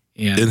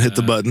And hit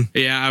the button.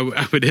 Yeah,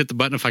 I would hit the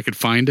button if I could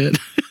find it.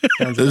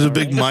 There's a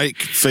big Mike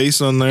face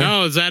on there.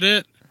 Oh, is that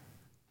it?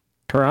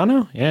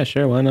 Toronto? Yeah,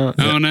 sure. Why not?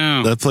 Oh,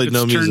 no. That played it's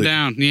no music. turned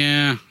down.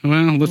 Yeah.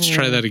 Well, let's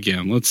try that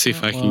again. Let's see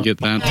if I can get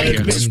that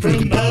together.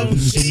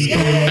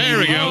 There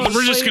we go.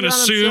 We're just going to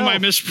assume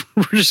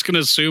we're just going to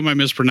assume I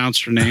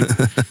mispronounced her name.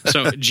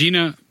 So,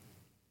 Gina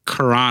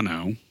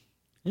Carano.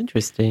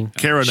 Interesting.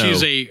 Carano.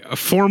 She's a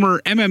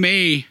former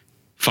MMA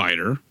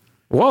fighter.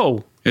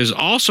 Whoa. Has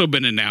also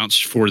been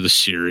announced for the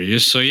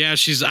series. So, yeah,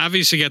 she's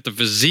obviously got the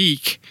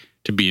physique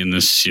to be in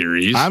this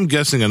series. I'm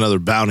guessing another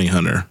bounty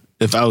hunter.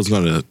 If I was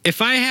going to, If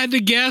I had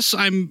to guess,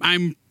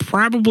 I'm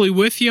probably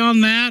with you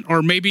on that.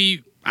 Or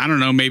maybe, I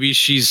don't know, maybe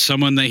she's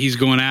someone that he's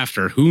going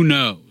after. Who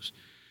knows?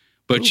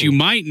 But you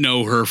might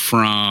know her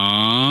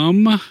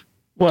from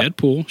What?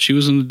 Deadpool. She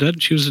was in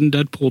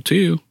Deadpool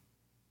too.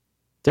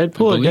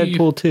 Deadpool or believe.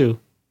 Deadpool 2?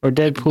 Or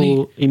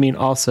Deadpool, you mean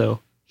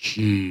also?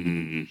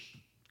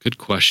 Good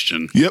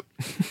question. yep,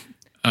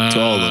 to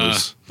all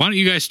those. Why don't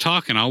you guys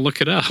talk and I'll look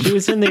it up? He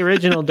was in the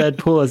original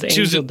Deadpool as was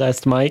Angel in-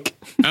 Dust, Mike.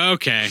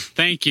 Okay,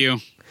 thank you.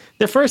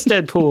 The first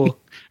Deadpool.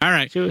 All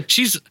right,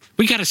 She-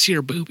 we got to see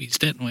her boobies,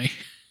 didn't we?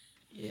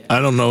 I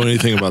don't know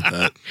anything about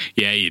that.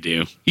 Yeah, you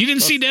do. You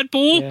didn't see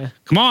Deadpool? yeah.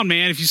 Come on,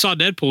 man. If you saw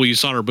Deadpool, you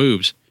saw her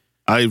boobs.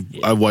 I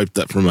wiped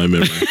that from my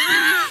memory.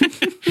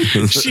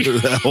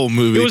 That whole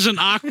movie. It was an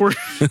awkward.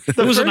 It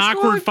was an first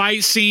awkward one?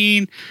 fight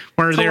scene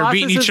where they're Colossus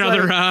beating each is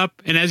other like-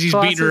 up, and as he's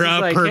Colossus beating her is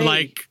up, her hey,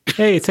 like,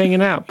 hey, it's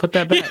hanging out. Put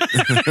that back.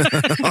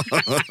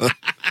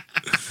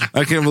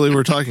 I can't believe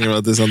we're talking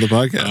about this on the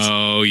podcast.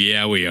 oh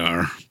yeah, we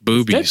are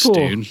boobies, Deadpool.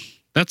 dude.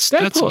 That's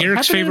Deadpool.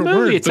 Eric's Happened in a favorite movie.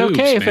 word. It's boobs,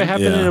 okay if man. it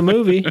happened Yeah. in a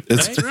movie.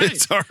 it's, That's right.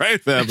 it's all right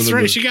if it happens. That's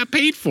right. She got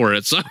paid for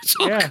it, so it's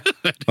all Yeah.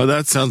 good. Oh,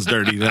 that sounds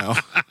dirty now.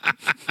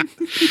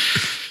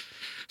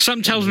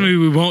 Something tells me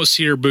we won't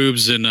see her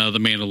boobs in The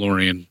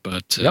Mandalorian,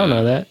 but Y'all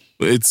know that.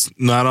 It's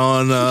not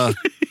on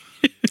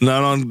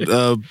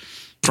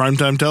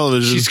primetime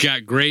television. she's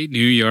got great New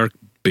York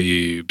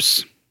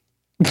boobs.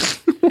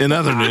 In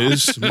other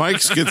news,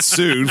 Mike's gets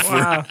sued for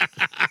Wow.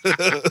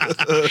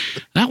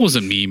 That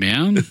wasn't me,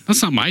 man.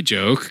 That's not my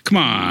joke. Come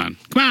on.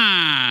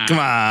 Come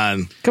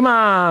on. Come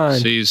on.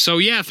 See, so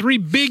yeah, 3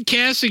 big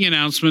casting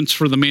announcements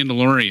for The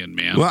Mandalorian,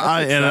 man. Well,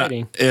 I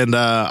exciting.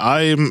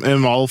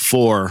 am all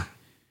for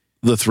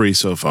the 3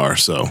 so far.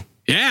 So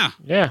Yeah,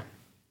 Yeah.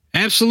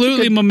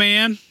 absolutely, my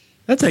man.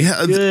 That's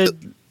a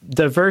good,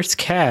 diverse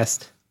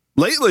cast.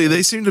 Lately,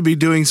 they seem to be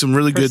doing some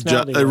really good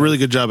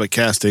job at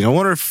casting. I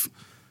wonder if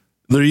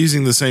they're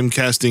using the same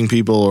casting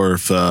people or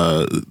if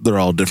they're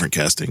all different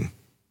casting.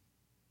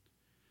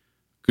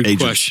 Good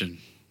question.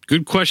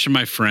 Good question,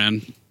 my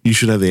friend. You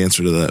should have the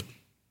answer to that.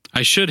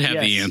 I should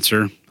have the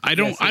answer. I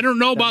don't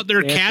know about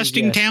their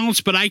casting talents,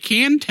 but I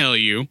can tell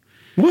you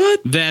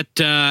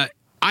that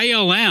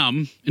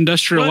ILM,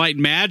 Industrial Light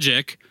and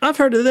Magic, I've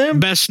heard of them.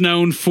 Best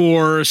known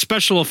for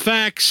special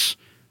effects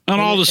on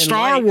all the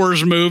Star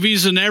Wars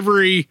movies and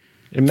every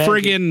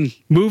friggin'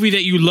 movie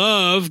that you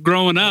love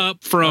growing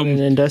up,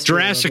 from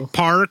Jurassic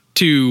Park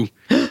to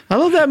I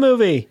love that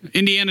movie,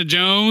 Indiana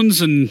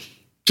Jones, and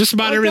just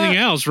about everything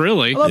else,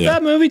 really. I love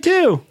that movie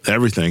too.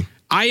 Everything.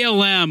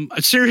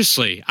 ILM,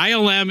 seriously,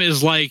 ILM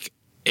is like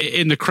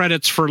in the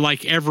credits for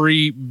like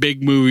every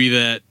big movie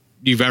that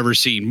you've ever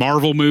seen.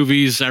 Marvel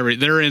movies,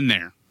 they're in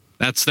there.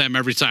 That's them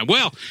every time.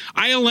 Well,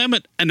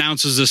 ILM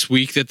announces this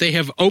week that they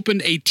have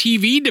opened a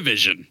TV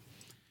division.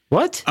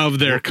 What? Of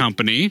their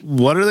company.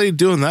 What are they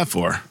doing that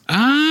for?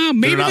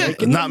 Maybe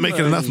they're not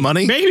making enough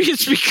money. Maybe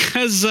it's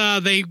because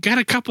they've got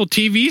a couple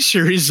TV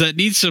series that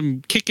need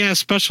some kick-ass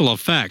special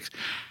effects.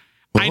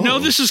 I know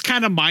this is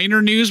kind of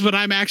minor news, but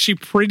I'm actually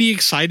pretty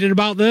excited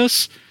about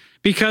this,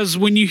 because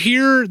when you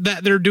hear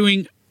that they're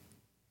doing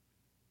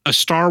a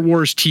Star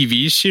Wars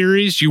TV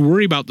series, you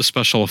worry about the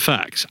special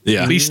effects.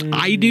 Yeah. At least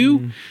I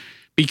do.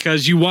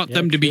 Because you want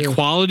them to be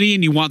quality,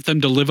 and you want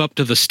them to live up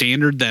to the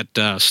standard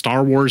that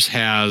Star Wars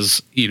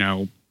has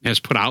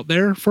put out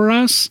there for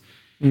us.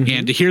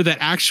 And to hear that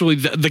actually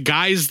the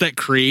guys that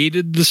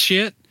created the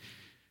shit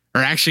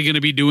are actually going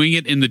to be doing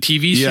it in the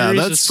TV series,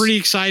 that's pretty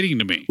exciting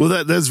to me.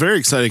 Well, that's very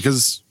exciting,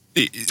 because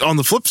on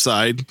the flip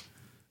side,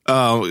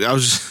 I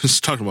was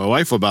just talking to my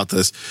wife about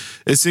this.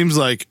 It seems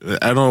like,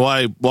 I don't know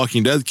why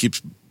Walking Dead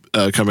keeps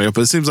coming up,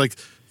 but it seems like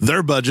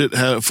their budget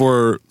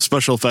for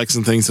special effects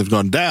and things have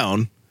gone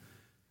down.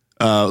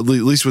 At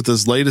least with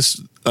this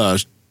latest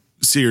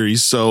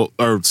series,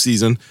 or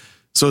season.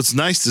 So it's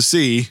nice to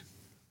see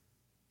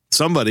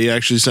somebody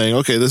actually saying,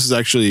 "Okay, this is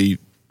actually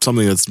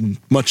something that's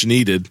much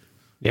needed."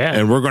 Yeah,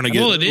 and we're going to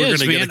get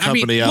a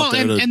company out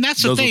there and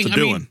that's the thing.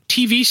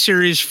 TV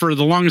series for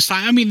the longest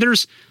time.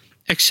 There's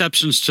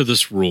exceptions to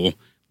this rule,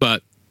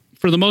 but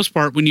for the most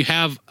part, when you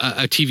have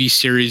a TV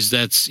series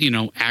that's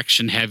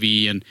action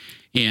heavy and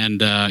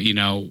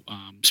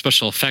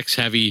special effects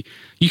heavy,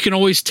 you can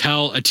always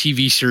tell a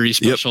TV series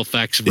special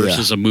effects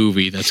versus a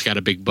movie that's got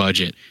a big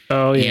budget.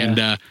 Oh, yeah.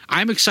 And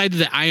I'm excited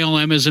that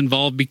ILM is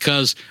involved,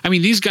 because,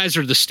 these guys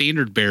are the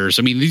standard bearers.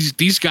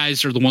 These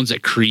guys are the ones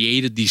that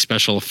created these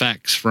special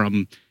effects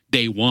from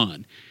day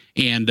one.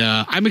 And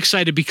I'm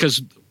excited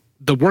because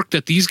the work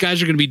that these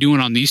guys are going to be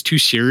doing on these two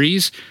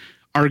series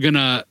are going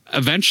to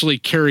eventually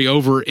carry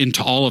over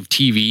into all of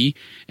TV.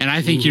 And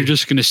I think you're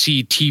just going to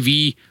see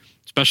TV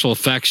special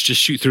effects just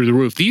shoot through the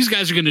roof. These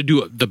guys are going to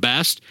do it the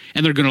best,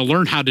 and they're going to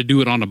learn how to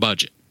do it on a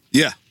budget.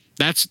 Yeah.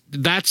 That's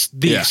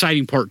the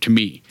exciting part to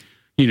me,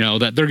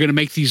 that they're going to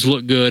make these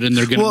look good, and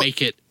they're going to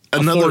make it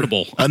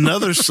affordable.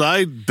 Another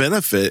side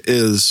benefit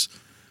is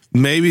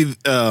maybe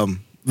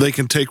they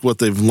can take what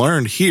they've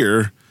learned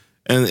here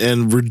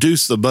and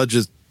reduce the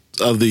budget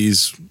of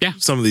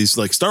some of these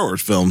like Star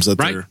Wars films that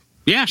they're.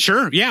 Yeah,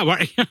 sure.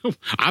 Yeah.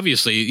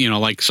 Obviously,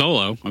 like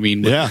Solo. With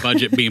the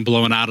budget being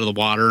blown out of the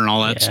water and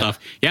all that stuff.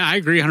 Yeah, I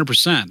agree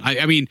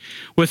 100%.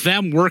 With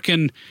them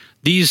working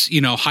these,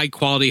 high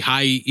quality,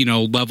 high,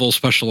 level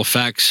special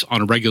effects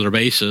on a regular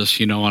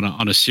basis,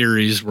 on a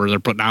series where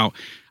they're putting out,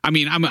 I'm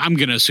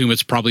going to assume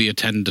it's probably a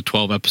 10 to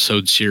 12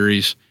 episode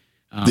series.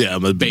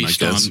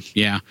 Based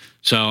on.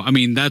 So,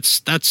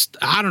 that's,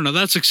 I don't know.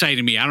 That's exciting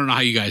to me. I don't know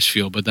how you guys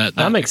feel, but that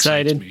I'm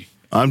excited. Me.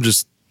 I'm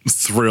just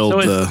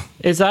thrilled. So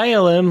is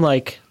ILM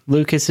like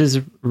Lucas's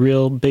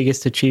real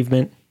biggest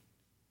achievement?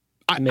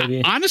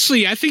 Maybe.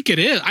 Honestly, I think it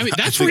is.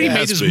 That's where he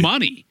made his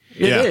money.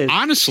 It is.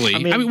 Honestly.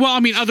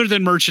 Other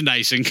than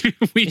merchandising,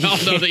 we all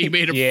know that he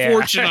made a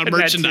fortune on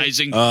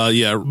merchandising.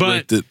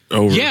 But it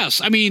over. Yes,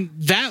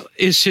 that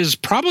is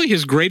probably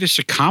his greatest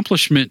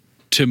accomplishment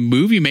to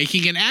movie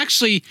making. And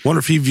actually, wonder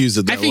if he views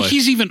it that way. I think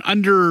he's even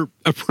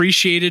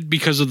underappreciated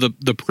because of the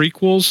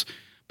prequels.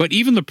 But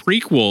even the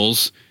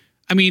prequels,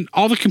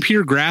 all the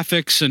computer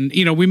graphics,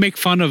 and we make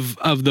fun of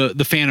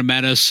the Phantom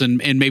Menace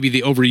and maybe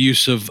the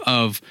overuse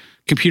of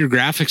computer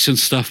graphics and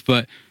stuff,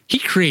 but he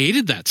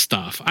created that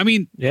stuff.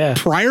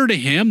 Prior to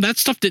him, that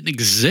stuff didn't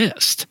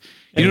exist.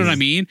 You know what I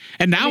mean?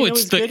 And now it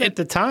was good at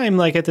the time.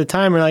 Like at the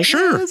time, we're like,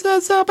 sure,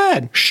 that's not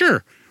bad.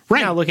 Sure.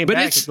 Right. Now looking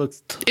back, it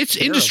looks it's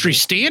industry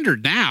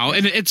standard now.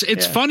 And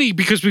it's funny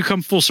because we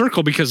come full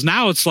circle, because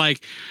now it's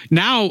like,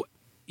 the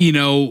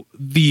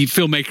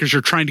filmmakers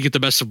are trying to get the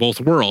best of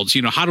both worlds.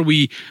 How do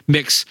we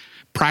mix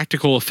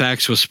practical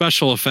effects with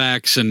special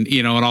effects and,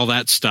 and all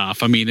that stuff?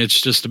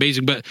 It's just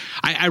amazing. But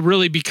I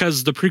really,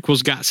 because the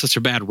prequels got such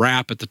a bad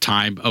rap at the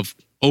time of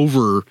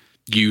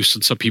overuse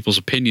and some people's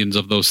opinions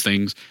of those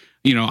things,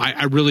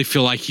 I really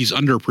feel like he's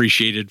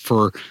underappreciated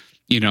for,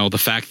 the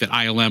fact that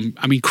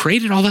ILM,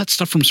 created all that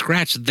stuff from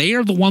scratch. They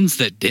are the ones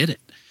that did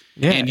it.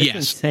 Yeah, and it's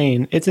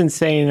insane. It's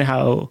insane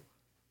how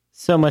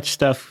so much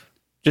stuff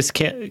just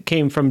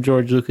came from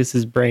George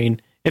Lucas's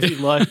brain.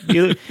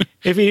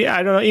 If he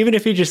I don't know, even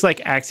if he just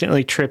like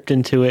accidentally tripped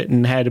into it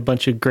and had a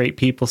bunch of great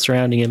people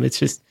surrounding him, it's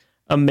just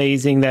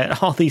amazing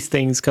that all these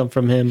things come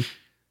from him.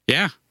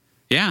 Yeah.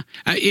 Yeah.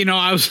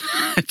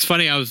 It's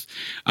funny. I was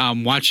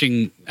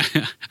watching,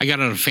 I got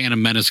on a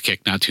Phantom Menace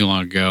kick not too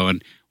long ago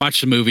and watched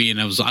the movie, and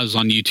I was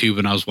on YouTube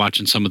and I was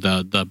watching some of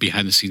the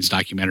behind the scenes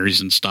documentaries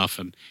and stuff.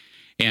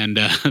 And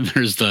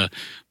there's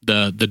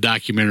the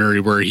documentary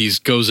where he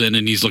goes in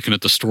and he's looking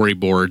at the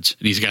storyboards,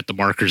 and he's got the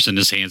markers in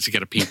his hands. He's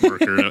got a pink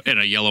marker and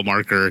a yellow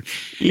marker.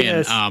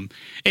 Yes.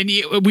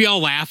 We all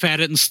laugh at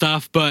it and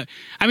stuff. But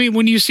I mean,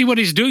 when you see what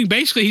he's doing,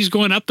 basically he's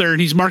going up there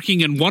and he's marking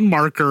in one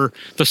marker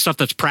the stuff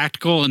that's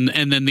practical, and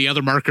then the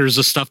other marker is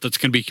the stuff that's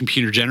going to be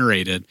computer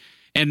generated.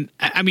 And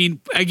I mean,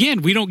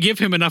 again, we don't give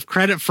him enough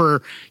credit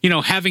for,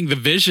 having the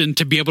vision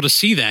to be able to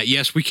see that.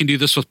 Yes, we can do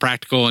this with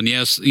practical, and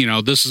yes,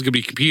 this is going to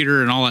be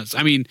computer and all that.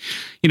 I mean,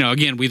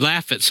 again, we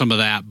laugh at some of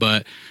that,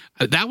 but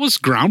that was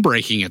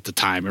groundbreaking at the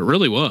time. It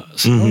really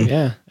was. Mm-hmm. Oh,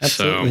 yeah,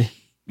 absolutely. So,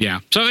 yeah.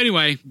 So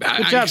anyway,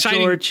 good job,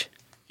 George.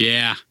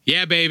 Yeah.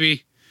 Yeah,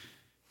 baby.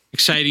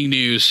 Exciting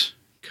news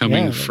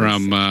coming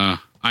from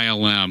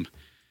ILM.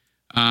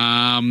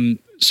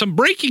 Some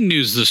breaking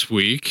news this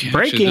week.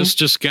 Actually, this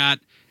just got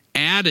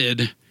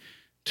added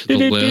to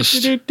the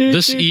list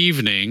this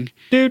evening,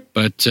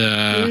 but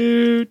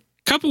it's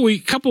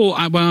probably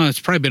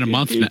been a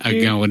month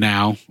ago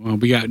now.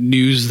 We got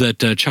news that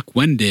Chuck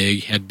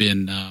Wendig had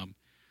been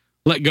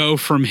let go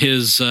from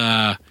his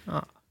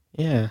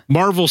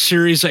Marvel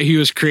series that he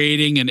was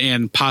creating,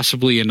 and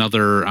possibly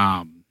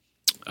another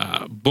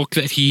book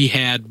that he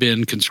had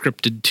been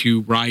conscripted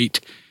to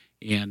write.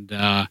 And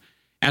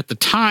at the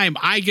time,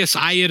 I guess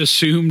I had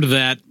assumed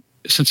that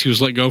since he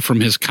was let go from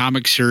his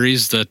comic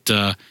series,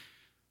 that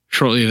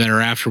shortly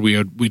thereafter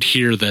we'd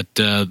hear that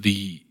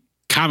the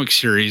comic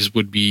series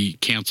would be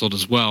canceled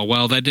as well.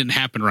 Well, that didn't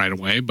happen right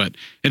away, but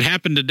it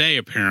happened today,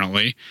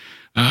 apparently.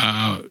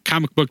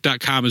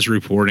 Comicbook.com is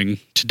reporting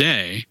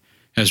today,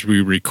 as we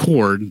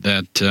record,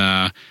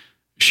 that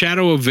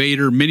Shadow of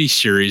Vader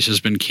miniseries has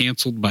been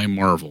canceled by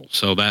Marvel.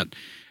 So that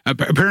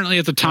apparently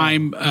at the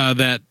time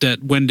that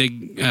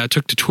Wendig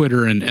took to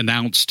Twitter and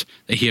announced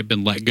that he had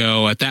been let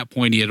go, at that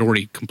point he had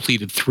already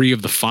completed 3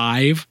 of the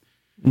 5,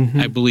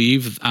 I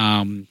believe,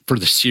 for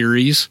the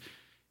series.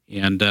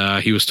 And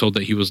he was told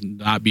that he was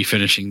not be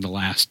finishing the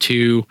last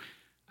 2.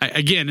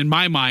 Again, in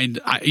my mind,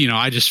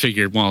 I just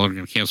figured, well, they're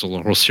going to cancel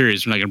the whole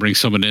series. We're not going to bring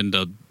someone in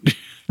to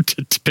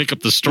pick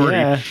up the story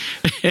and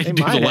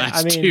do the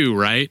last 2,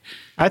 right?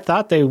 I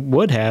thought they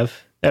would have.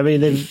 I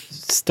mean,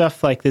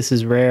 stuff like this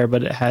is rare,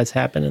 but it has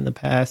happened in the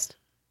past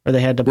where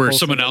they had to where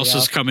someone else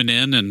is coming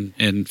in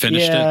and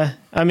finished it. Yeah,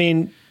 I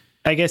mean,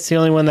 I guess the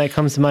only one that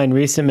comes to mind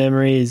recent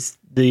memory is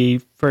the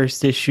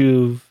first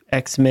issue of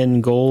X-Men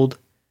Gold.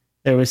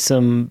 There was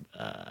some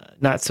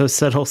not so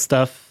subtle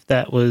stuff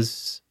that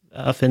was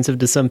offensive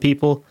to some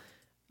people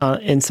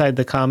inside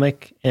the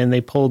comic, and they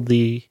pulled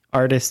the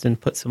artist and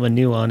put someone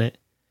new on it.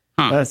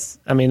 Huh.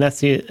 They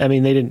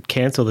didn't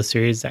cancel the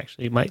series.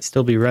 Actually, it might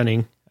still be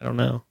running. I don't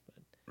know.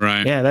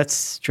 Right. Yeah, that's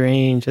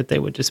strange that they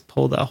would just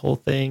pull that whole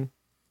thing,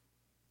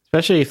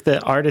 especially if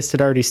the artist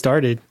had already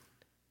started.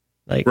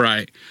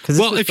 Right.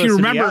 Well, if you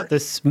remember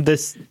this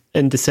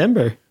in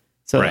December,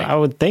 so right. I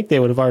would think they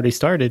would have already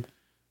started.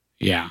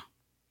 Yeah.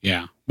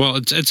 Yeah. Well,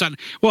 it's on.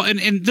 Well,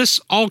 and this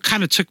all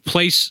kind of took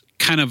place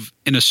kind of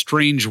in a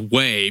strange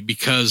way,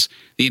 because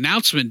the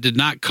announcement did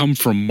not come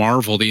from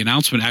Marvel. The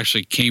announcement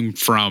actually came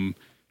from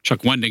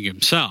Chuck Wendig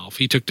himself.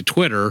 He took to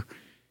Twitter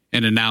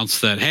and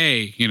announced that,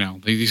 hey,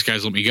 these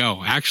guys let me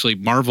go. Actually,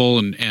 Marvel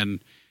and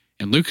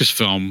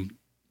Lucasfilm,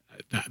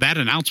 that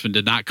announcement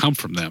did not come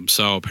from them.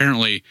 So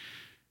apparently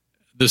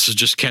this is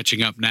just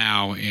catching up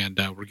now, and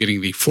we're getting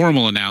the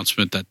formal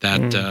announcement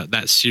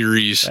that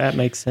series. That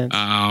makes sense.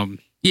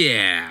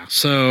 Yeah.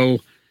 So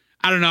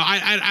I don't know.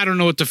 I don't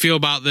know what to feel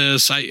about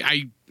this.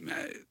 I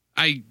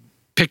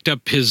picked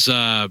up his,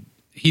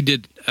 he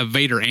did a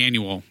Vader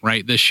annual,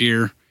 right, this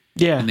year.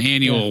 Yeah. And the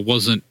annual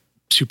wasn't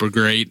super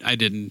great. I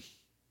didn't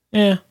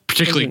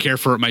particularly care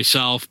for it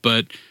myself,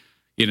 but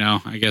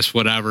I guess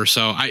whatever.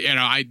 So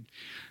I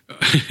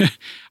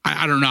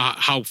don't know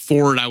how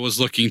forward I was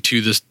looking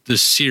to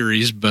this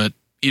series, but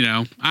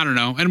I don't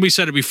know. And we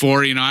said it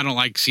before, I don't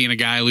like seeing a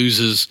guy lose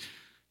his,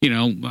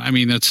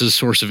 that's his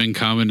source of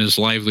income and his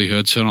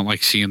livelihood. So I don't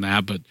like seeing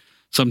that, but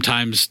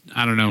sometimes,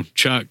 I don't know,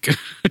 Chuck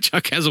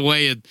has a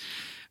way of,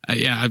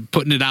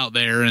 putting it out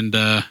there. And,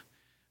 I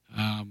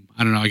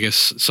don't know, I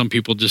guess some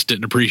people just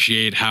didn't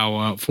appreciate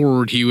how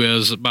forward he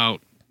was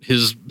about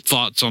his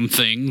thoughts on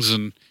things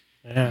and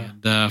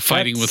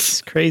fighting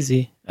with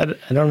crazy. I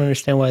don't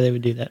understand why they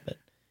would do that, but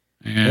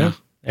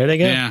there they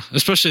go. Yeah,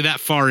 especially that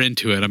far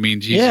into it. I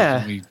mean,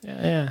 Jesus,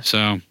 yeah.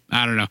 So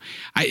I don't know.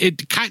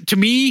 To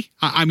me,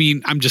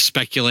 I'm just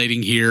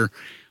speculating here,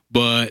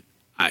 but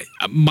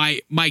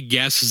my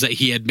guess is that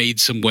he had made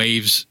some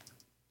waves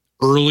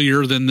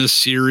earlier than this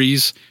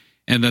series,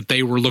 and that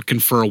they were looking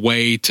for a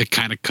way to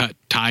kind of cut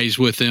ties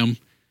with him.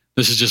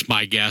 This is just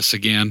my guess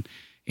again.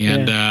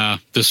 And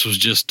this was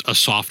just a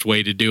soft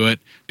way to do it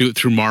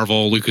through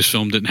Marvel.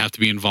 Lucasfilm didn't have to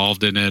be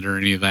involved in it or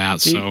any of that.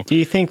 Do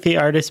you think the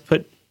artist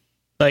put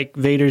like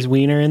Vader's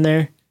wiener in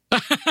there?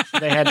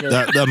 They had to,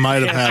 that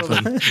might have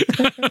happened.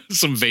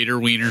 Some Vader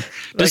wiener.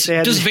 Does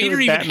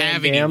Vader even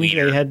have any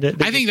wiener?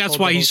 I think that's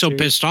why he's so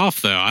pissed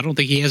off, though. I don't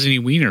think he has any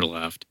wiener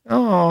left.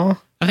 Oh,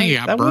 I think he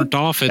got burnt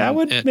off. That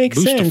would make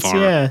sense.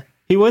 Yeah,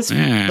 he was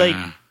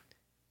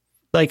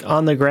like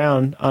on the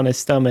ground on his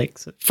stomach.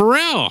 For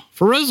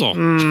Rizzle.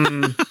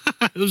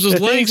 It was his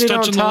legs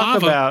touching the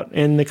lava. About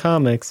in the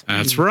comics.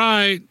 That's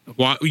right.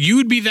 Well, you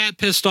would be that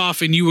pissed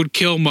off, and you would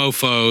kill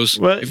mofos.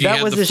 Well, if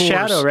that was his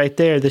shadow right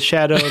there. The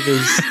shadow of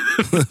his.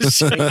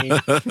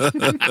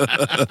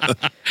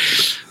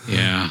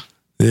 Yeah.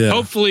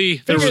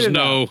 Hopefully, there was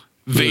no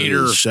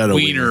Vader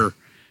wiener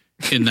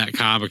in that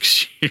comic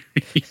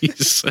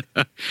series.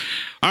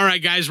 All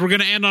right, guys, we're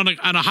going to end on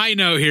a high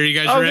note here. You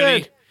guys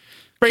ready? Good.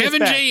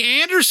 Kevin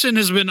J. Anderson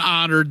has been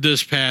honored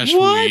this past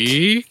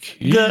week.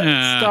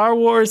 The Star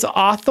Wars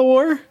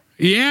author?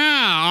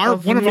 Yeah,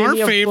 one of our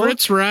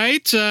favorites,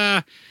 right?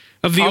 Of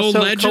the old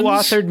legends.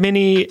 Co-authored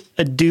many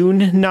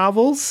Dune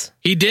novels.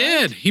 He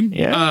did. He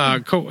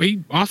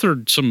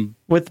authored some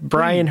with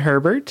Brian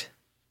Herbert.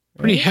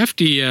 Pretty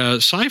hefty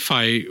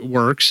sci-fi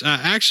works.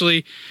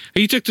 Actually,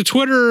 he took to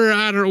Twitter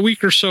a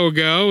week or so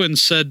ago and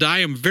said, "I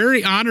am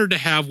very honored to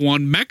have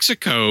won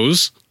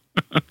Mexico's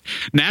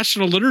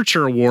National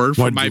Literature Award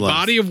for my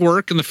body of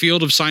work in the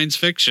field of science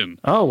fiction."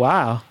 Oh,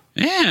 wow.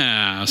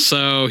 Yeah.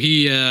 So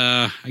he,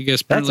 I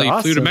guess, apparently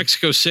flew to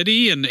Mexico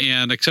City and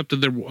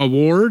accepted the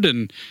award.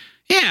 And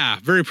yeah,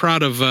 very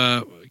proud of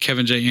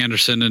Kevin J.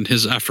 Anderson and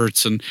his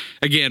efforts. And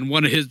again,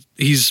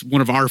 he's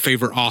one of our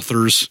favorite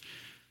authors,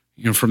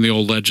 from the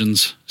old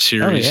Legends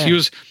series. Oh,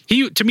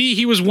 yeah. To me,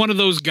 he was one of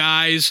those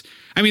guys.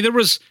 I mean, there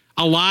was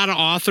a lot of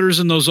authors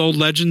in those old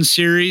Legends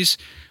series,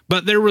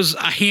 but there was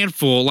a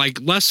handful, like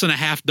less than a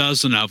half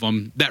dozen of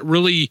them that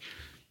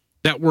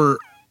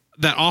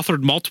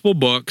authored multiple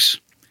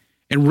books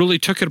and really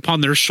took it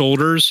upon their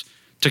shoulders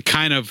to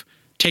kind of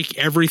take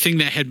everything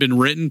that had been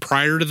written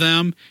prior to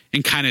them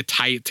and kind of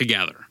tie it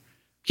together.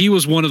 He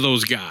was one of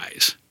those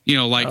guys,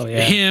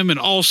 him and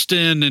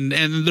Alston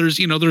and there's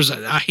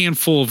a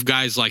handful of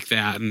guys like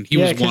that. And he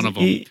was one of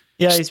them.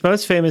 He's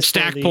most famous.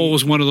 Stackpole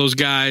was one of those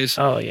guys.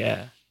 Oh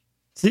yeah.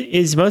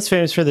 He's most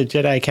famous for the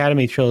Jedi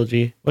Academy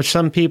trilogy, which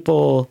some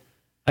people,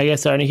 I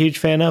guess, aren't a huge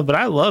fan of, but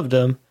I loved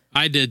them.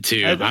 I did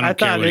too. I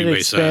thought it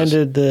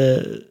expanded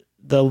the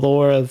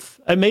lore of.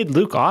 It made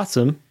Luke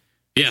awesome.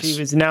 Yes, he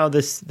was now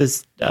this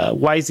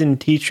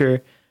wizened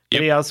teacher,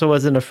 but he also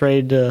wasn't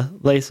afraid to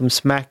lay some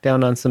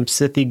smackdown on some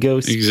Sithy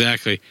ghosts.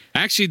 Exactly.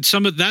 Actually,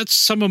 that's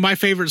some of my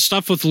favorite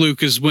stuff with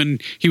Luke is when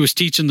he was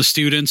teaching the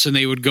students and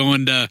they would go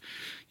into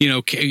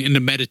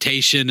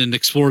meditation and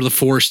explore the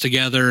Force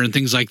together and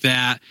things like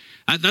that.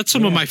 That's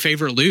some of my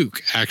favorite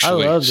Luke,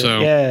 actually. I loved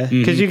it. Yeah,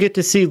 because you get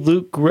to see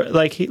Luke,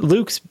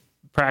 Luke's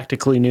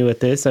practically new at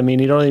this. I mean,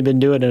 he'd only been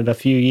doing it a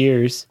few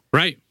years.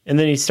 Right. And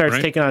then he starts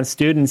taking on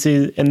students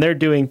and they're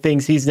doing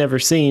things he's never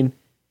seen.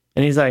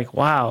 And he's like,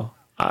 wow,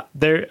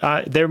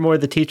 they're more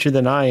the teacher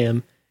than I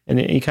am. And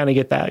you kind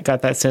of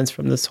got that sense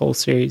from this whole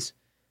series.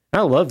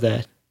 I love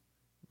that.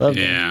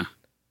 Yeah.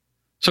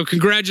 So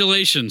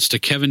congratulations to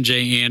Kevin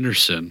J.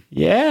 Anderson.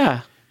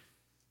 Yeah.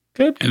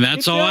 Good. And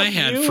that's all I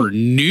had for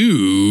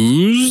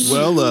news.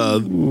 Well,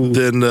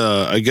 then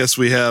I guess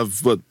we have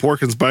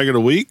Porkins Bag of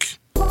the Week.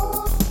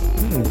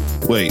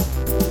 Wait,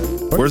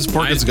 where's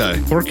Porkins guy?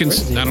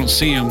 Porkins, I don't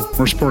see him.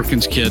 Where's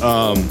Porkins kid?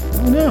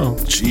 No.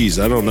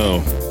 Jeez, I don't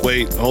know.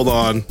 Wait, hold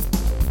on.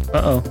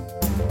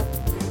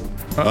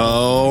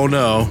 Oh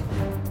no.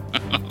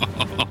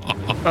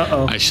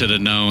 I should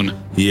have known.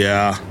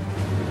 Yeah.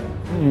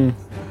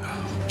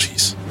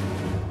 Jeez.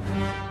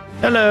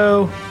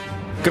 Hello.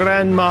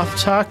 Grand Moff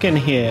Tarkin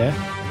here.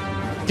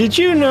 Did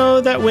you know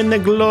that when the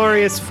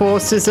glorious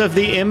forces of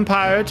the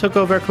Empire took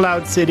over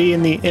Cloud City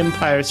in The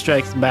Empire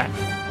Strikes Back,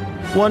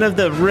 one of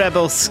the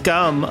rebel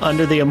scum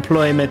under the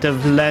employment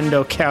of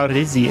Lando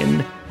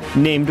Calrissian,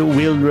 named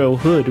Wilro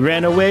Hood,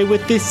 ran away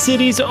with this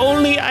city's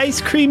only ice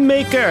cream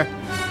maker?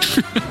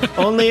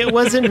 Only it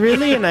wasn't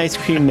really an ice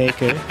cream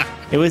maker.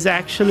 It was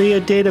actually a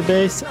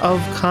database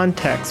of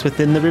contacts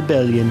within the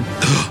rebellion.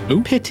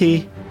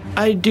 Pity.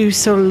 I do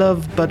so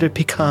love butter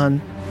pecan.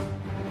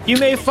 You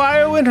may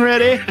fire when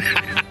ready.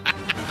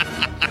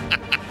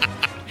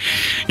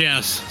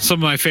 Yes, some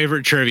of my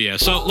favorite trivia.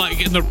 So,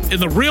 like in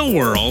the real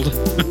world,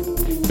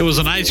 it was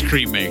an ice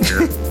cream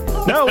maker.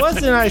 No, it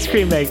wasn't an ice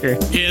cream maker.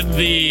 In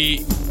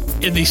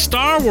the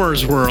Star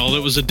Wars world,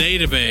 it was a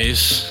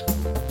database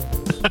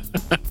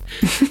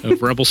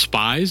of rebel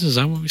spies. Is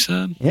that what we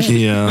said?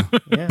 Yeah.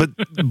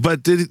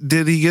 But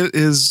did he get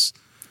his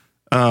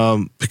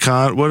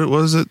pecan? What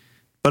was it?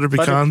 Butter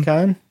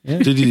pecan? Yeah.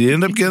 Did he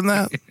end up getting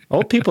that?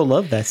 Old people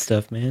love that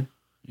stuff, man.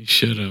 You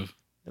should have.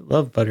 They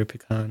love butter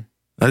pecan.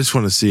 I just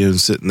want to see him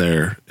sitting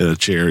there in a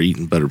chair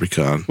eating butter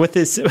pecan with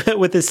his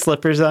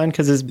slippers on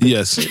because his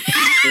yes.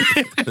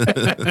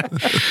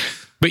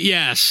 But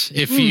yes,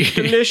 if you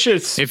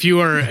delicious. if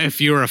you are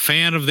a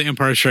fan of The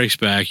Empire Strikes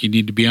Back, you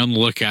need to be on the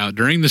lookout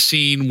during the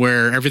scene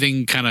where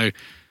everything kind of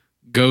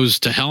goes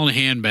to hell in a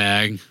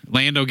handbag.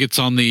 Lando gets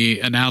on the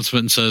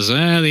announcement and says,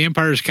 the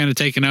Empire's kind of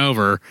taken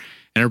over,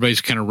 and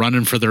everybody's kind of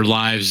running for their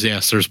lives.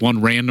 Yes, there's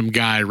one random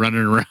guy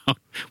running around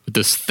with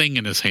this thing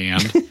in his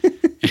hand,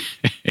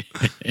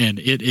 and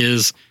it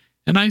is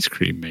an ice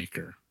cream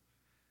maker.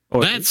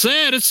 That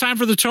said, it's time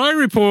for the toy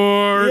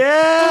report.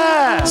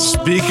 Yeah.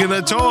 Speaking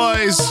of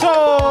toys,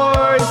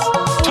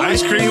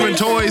 ice cream and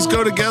toys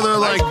go together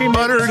like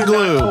butter and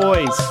glue.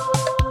 Toys.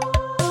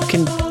 You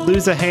can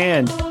lose a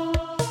hand,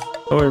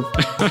 or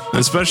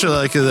especially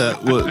like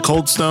that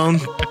Cold Stone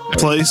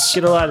place.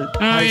 Get a lot of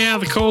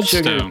the Cold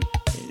Stone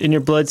in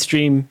your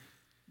bloodstream,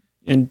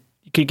 and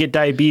you could get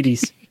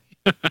diabetes.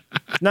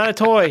 It's not a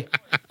toy.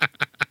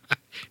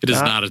 It is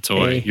not a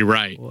toy. You're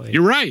right.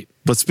 You're right.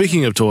 But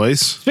speaking of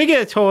toys,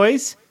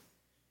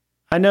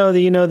 I know that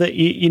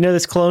you know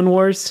this Clone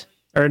Wars,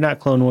 or not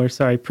Clone Wars,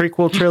 sorry,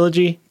 prequel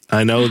trilogy.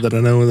 I know that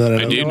I know that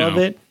I do know of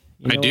it.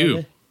 I do.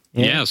 It?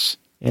 Yeah. Yes.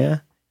 Yeah.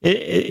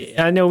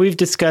 I know we've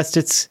discussed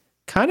it's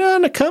kind of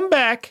on a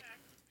comeback.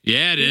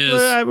 Yeah, it is.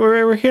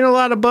 We're hearing a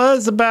lot of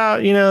buzz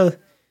about,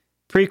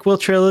 prequel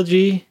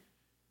trilogy.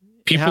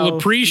 People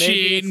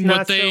appreciating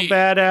what they. It's not so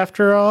bad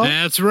after all.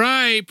 That's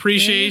right.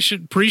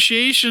 Appreciation.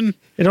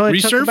 It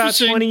only took about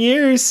 20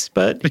 years,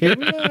 but here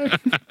we are.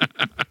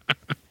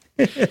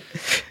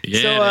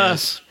 Yeah.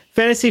 So,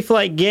 Fantasy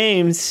Flight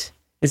Games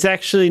is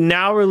actually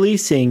now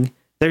releasing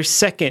their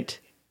second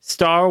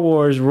Star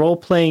Wars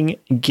role-playing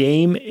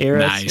game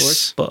era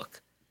source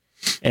book.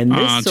 And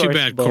this too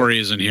bad Corey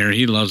isn't here.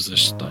 He loves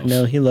this stuff.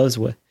 No, he loves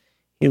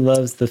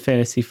the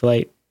Fantasy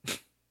Flight.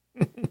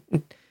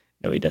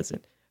 No, he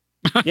doesn't.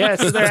 Yeah,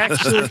 so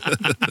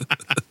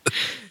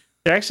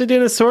they're actually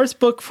doing a source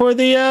book for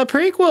the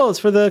prequels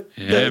for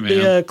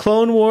the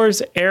Clone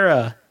Wars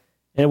era.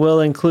 It will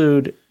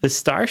include the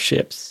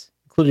starships,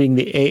 including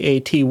the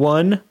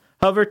AAT-1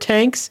 hover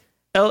tanks,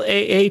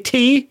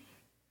 LAAT,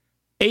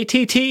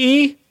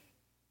 ATTE,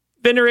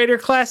 Venerator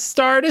class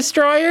star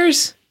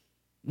destroyers,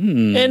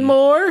 and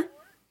more.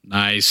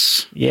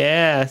 Nice.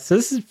 Yeah, so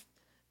this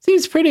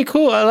seems pretty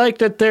cool. I like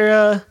that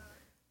they're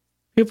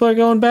people are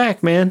going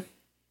back, man.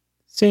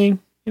 Seeing,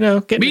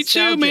 getting Me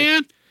nostalgic. too,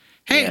 man.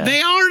 Hey,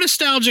 they are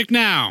nostalgic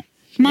now.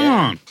 Come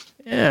on.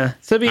 Yeah.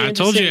 So I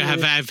told you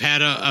I've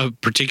had a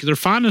particular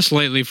fondness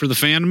lately for the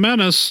Phantom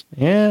Menace.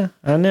 Yeah,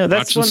 I know.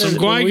 That's watching some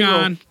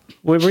Qui-Gon.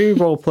 When we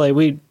role play,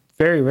 we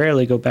very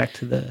rarely go back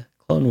to the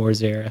Clone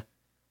Wars era.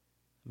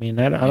 I mean,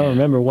 I don't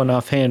remember one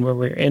offhand where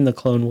we're in the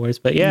Clone Wars,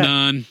 but yeah.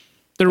 None.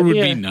 There would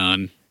be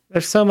none.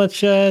 There's so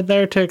much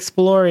there to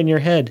explore in your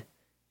head,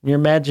 in your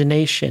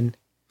imagination.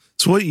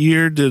 So what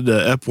year did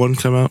Ep1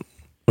 come out?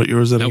 What year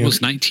was that again?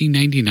 was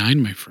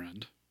 1999, my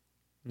friend.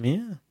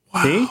 Yeah.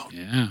 Wow. See?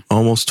 Yeah.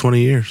 Almost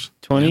 20 years.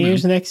 20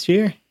 years next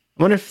year.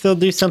 I wonder if they'll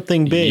do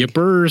something big.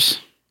 Yippers.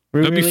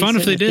 That'd be fun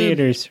if they did.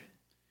 Theaters.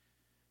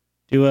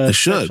 Do a they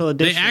should. special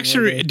edition. They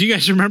actually, do you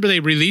guys remember they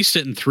released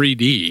it in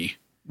 3D?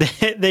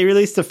 They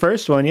released the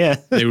first one, yeah.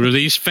 They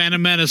released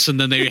Phantom Menace, and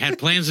then they had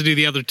plans to do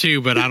the other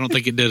two, but I don't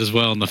think it did as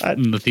well in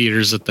the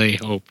theaters that they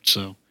hoped.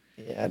 So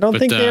yeah, I don't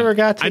think they ever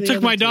got to. I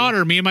took my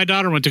daughter. Me and my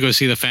daughter went to go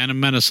see the Phantom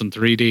Menace in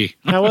 3D.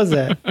 How was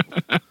that?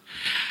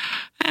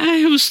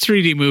 It was a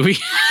 3D movie.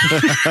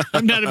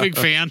 I'm not a big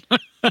fan.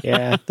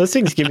 Yeah, those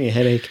things give me a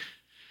headache.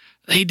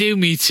 They do,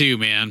 me too,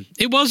 man.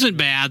 It wasn't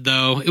bad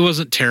though. It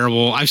wasn't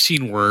terrible. I've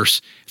seen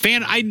worse.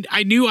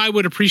 I knew I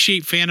would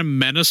appreciate Phantom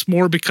Menace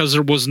more because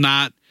there was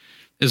not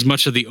as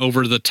much of the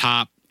over the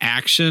top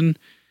action.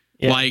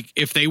 Yeah. Like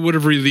if they would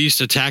have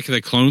released Attack of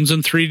the Clones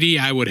in 3D,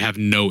 I would have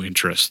no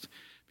interest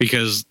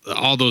because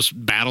all those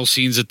battle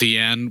scenes at the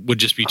end would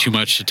just be too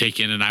much to take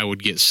in, and I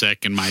would get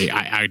sick and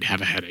I'd have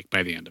a headache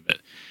by the end of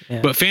it.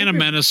 Yeah. But Phantom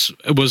Menace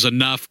was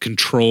enough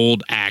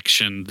controlled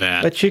action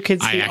that but you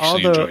could see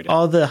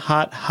all the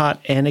hot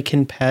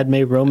Anakin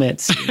Padme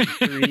romance in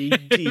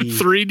 3D.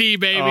 3D,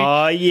 baby.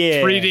 Oh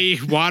yeah.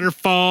 3D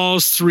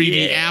waterfalls,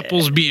 3D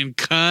apples being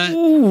cut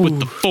with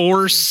the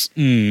Force.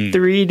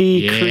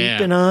 3D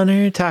creeping on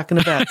her, talking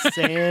about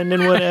sand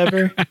and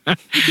whatever.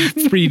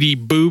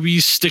 3D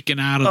boobies sticking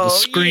out of the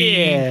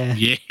screen.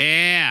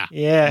 Yeah.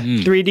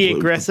 3D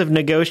aggressive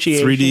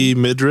negotiation. 3D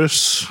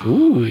midriffs.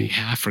 Ooh,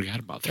 yeah, I forgot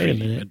about 3D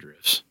midriffs.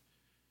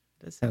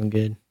 That sounds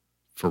good.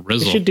 For Rizzle.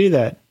 They should do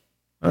that.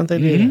 Why don't they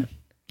do that?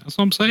 That's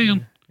what I'm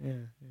saying. Yeah.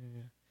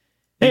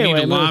 Anyway,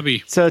 need a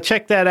lobby. So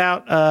check that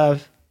out.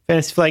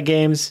 Fantasy Flight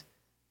Games.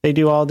 They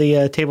do all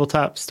the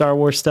tabletop Star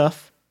Wars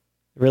stuff.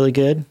 Really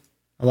good.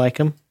 I like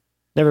them.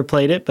 Never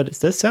played it, but it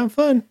does sound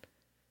fun.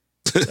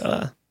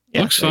 So,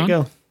 looks fun. There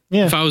you go.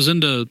 Yeah. If I was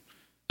into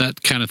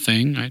that kind of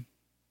thing, I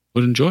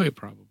would enjoy it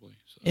probably.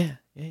 So. Yeah.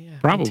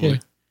 Probably.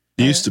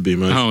 You used to be,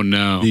 Mike. Oh,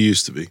 no. You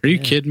used to be. Are you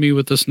kidding me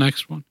with this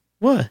next one?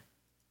 What,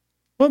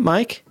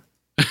 Mike?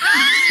 You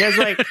guys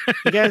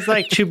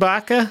like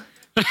Chewbacca?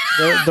 The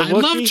I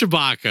love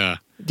Chewbacca.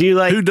 Do you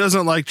like? Who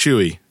doesn't like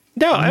Chewie?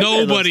 No,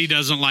 nobody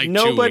doesn't like Chewie.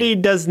 Nobody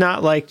does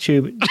not like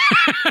Chewie.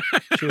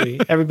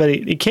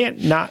 Everybody, you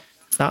can't not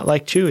not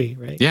like Chewie,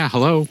 right? Yeah,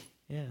 hello.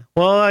 Yeah.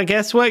 Well,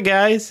 guess what,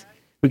 guys?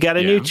 We got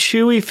a new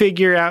Chewie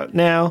figure out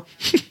now.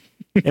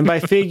 And by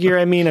figure,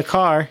 I mean a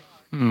car.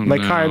 By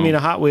car, I mean a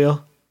Hot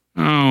Wheel.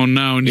 Oh,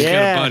 no. And he's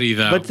got a buddy,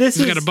 though. But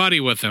he's got a buddy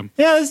with him.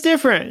 Yeah, it's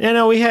different.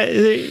 We had.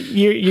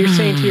 You're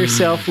saying to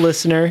yourself,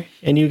 listener,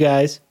 and you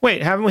guys,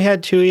 wait, haven't we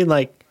had Chewie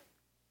like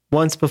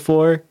once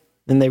before?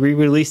 And they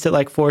re-released it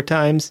like 4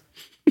 times?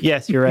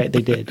 Yes, you're right.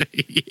 They did.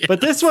 Yes.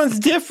 But this one's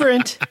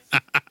different.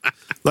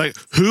 Like,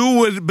 who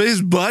would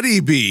his buddy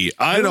be?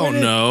 I don't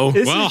know.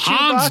 Well,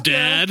 Han's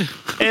dead.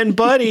 And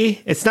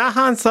Buddy, it's not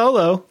Han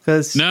Solo.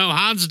 No,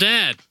 Han's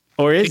dead.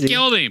 Or is he? They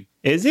killed him.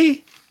 Is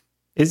he?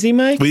 Is he,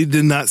 Mike? We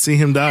did not see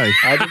him die.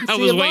 I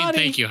was waiting.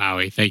 Thank you,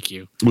 Howie. Thank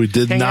you. We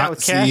did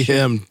not see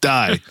him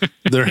die.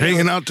 They're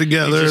hanging out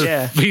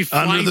together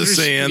under the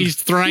sand.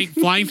 He's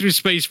flying through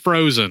space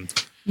frozen.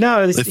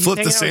 No, they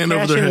flipped the sand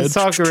over their head.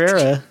 Saw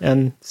Gerrera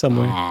and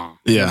somewhere.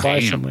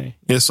 Somewhere.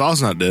 Yeah,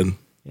 Saw's not dead.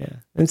 Yeah.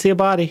 Didn't see a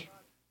body.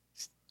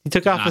 He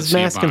took off his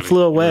mask and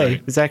flew away. Right.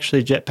 It was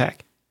actually a jetpack.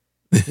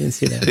 Didn't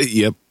see that.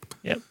 Yep.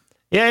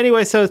 Yeah,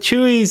 anyway, so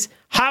Chewie's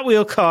Hot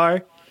Wheel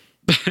car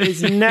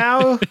is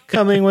now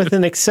coming with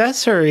an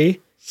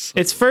accessory.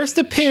 Its first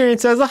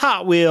appearance as a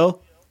Hot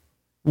Wheel.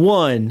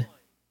 1.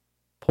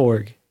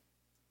 Porg.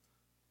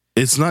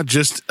 It's not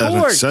just an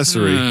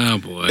accessory. Oh,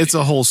 boy. It's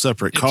a whole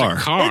separate car.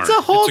 It's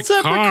a whole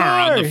separate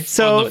car.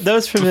 So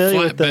those familiar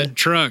with the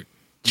truck.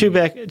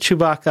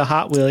 Chewbacca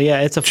Hot Wheel.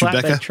 Yeah, it's a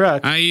flatbed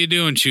truck. How you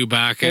doing,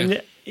 Chewbacca?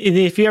 And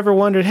if you ever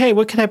wondered, hey,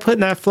 what can I put in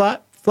that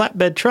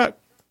flatbed truck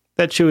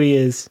that Chewie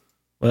is?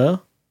 Well,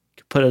 you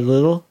could put a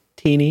little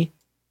teeny,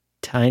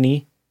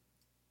 tiny,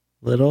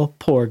 little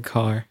Porg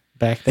car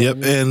back there.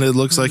 Yep, and it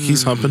looks like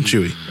he's humping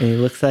Chewie. And he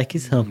looks like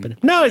he's humping him.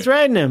 No, he's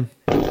riding him.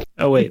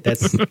 Oh, wait,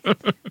 that's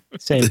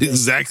same thing.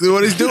 Exactly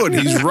what he's doing.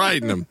 He's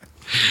riding him.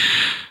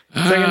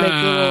 So they're going to make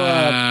little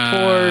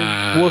Porg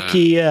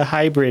Wookiee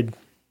hybrid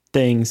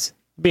things.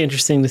 It'd be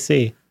interesting to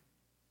see.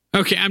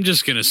 Okay, I'm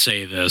just going to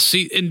say this.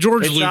 See, in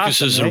George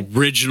Lucas's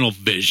original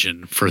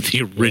vision for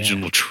the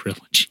original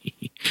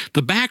trilogy,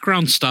 the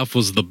background stuff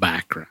was the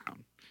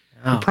background.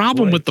 The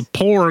problem with the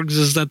Porgs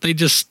is that they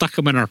just stuck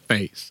them in our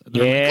face.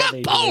 Yeah,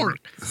 like, Porg!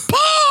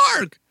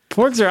 Porg!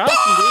 Porgs are awesome,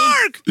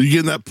 Porg! Dude. You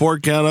getting that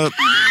pork count up?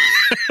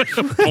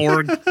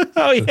 Porg.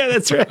 Oh, yeah,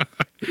 that's right.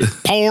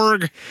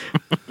 Porg.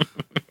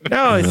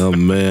 No, it's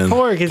man.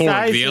 Porg. His Porg,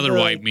 eyes the other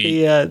white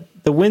meat.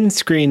 The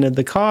windscreen of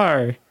the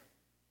car.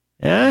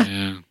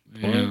 Yeah?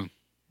 Yeah.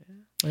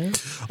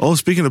 Oh,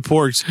 speaking of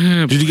porgs,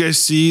 did you guys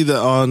see that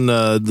on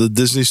the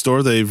Disney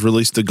Store they've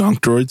released the Gonk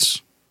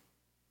droids?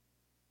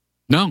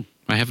 No,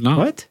 I have not.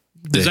 What?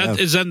 Is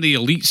that the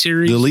Elite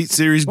series? The Elite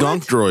series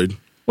Gonk droid.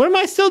 What am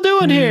I still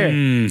doing here?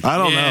 I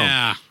don't know.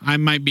 Yeah, I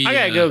might be. I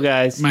gotta go,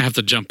 guys. Might have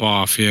to jump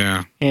off.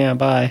 Yeah. Yeah.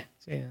 Bye.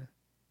 Yeah.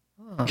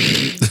 Oh,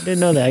 I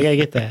didn't know that. I gotta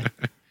get that.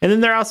 And then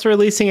they're also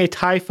releasing a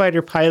TIE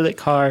Fighter pilot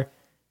car.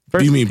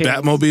 You mean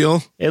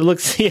Batmobile? It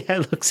looks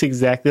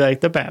exactly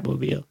like the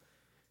Batmobile.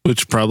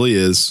 Which probably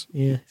is.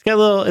 Yeah. It's got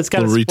a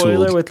spoiler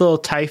retooled with little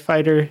TIE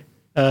Fighter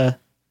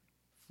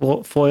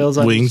foils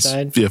on wings. each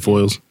side. Yeah,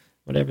 foils.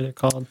 Whatever they're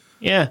called.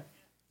 Yeah.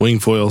 Wing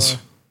foils.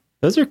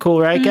 Those are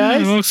cool, right,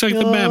 guys? It looks like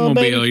the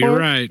Batmobile. You're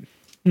right.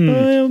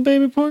 Little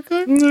baby pork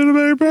car? Little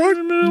baby pork.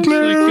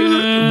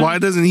 Why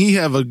doesn't he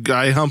have a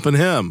guy humping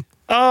him?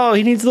 Oh,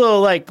 he needs a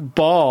little,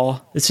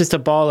 ball. It's just a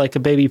ball like a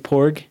baby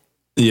porg.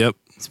 Yep.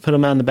 Let's put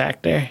him on the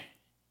back there.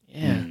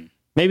 Yeah.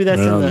 Maybe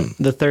that's in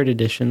the 3rd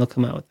edition. They'll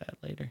come out with that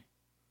later.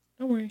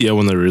 Don't worry. Yeah,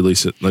 when they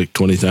release it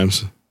 20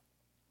 times.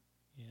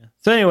 Yeah.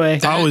 So anyway.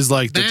 I always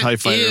like the TIE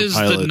Fighter pilot.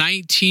 pilot. The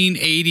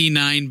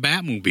 1989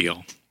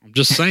 Batmobile. I'm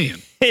just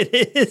saying.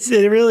 It is.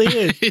 It really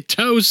is. It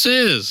toast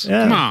is.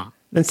 Yeah. Come on.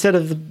 Instead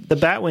of the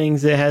bat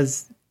wings, it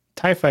has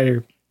TIE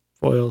Fighter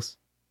foils.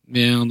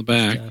 Yeah, on the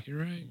back. You're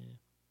right.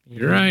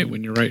 You're right.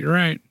 When you're right, you're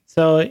right.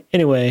 So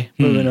anyway,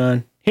 moving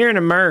on. Here in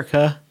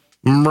America.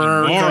 We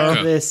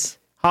have this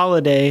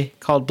holiday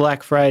called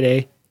Black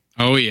Friday.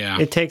 Oh, yeah.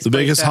 It takes the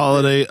biggest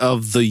holiday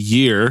of the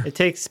year. It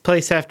takes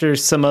place after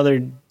some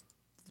other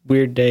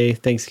weird day,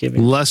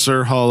 Thanksgiving.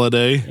 Lesser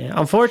holiday. Yeah.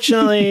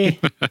 Unfortunately,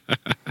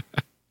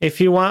 if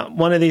you want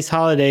one of these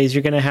holidays,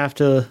 you're going to have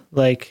to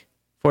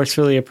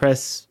forcefully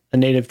oppress a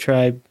native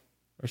tribe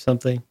or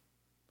something.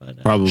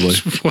 But, probably.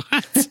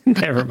 What?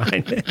 Never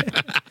mind.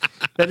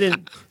 It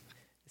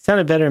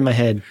sounded better in my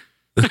head.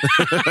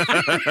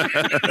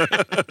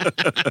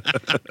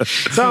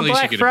 So on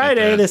Black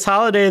Friday, this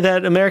holiday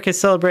that Americans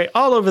celebrate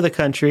all over the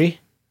country,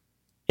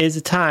 is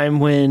a time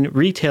when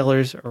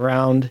retailers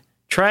around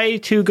try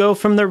to go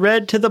from the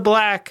red to the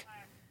black.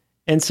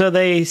 And so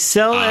they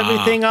sell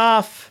everything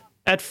off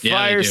at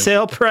fire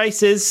sale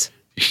prices.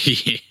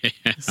 Yeah.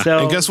 So,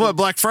 and guess what?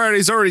 Black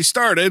Friday's already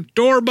started.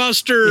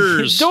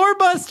 Doorbusters.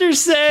 Doorbuster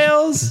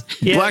sales.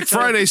 Yeah, Black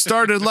Friday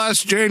started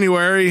last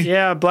January.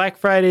 Yeah, Black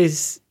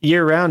Friday's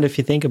year round if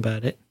you think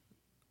about it.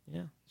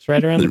 Yeah, it's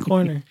right around the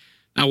corner.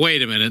 Now,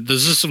 wait a minute.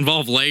 Does this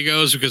involve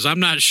Legos? Because I'm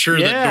not sure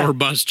that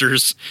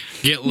doorbusters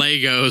get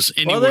Legos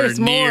anywhere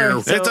near.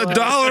 More, so, it's $1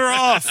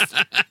 off.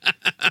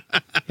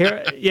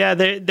 Here,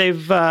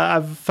 they've.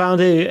 I've found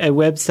a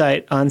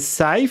website on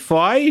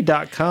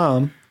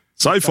sci-fi.com.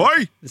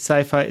 Sci-fi? The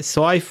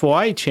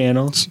Sci-Fi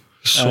channel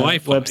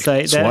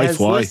website that has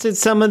Sci-fi. listed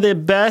some of the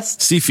best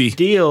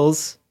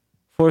deals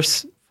for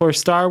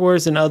Star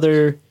Wars and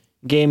other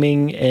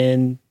gaming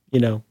and,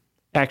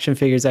 action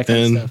figures, that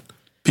kind of stuff.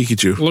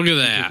 Pikachu. Look at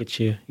that.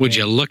 Pikachu. Would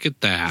you look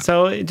at that?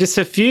 So just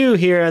a few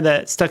here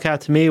that stuck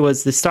out to me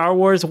was the Star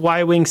Wars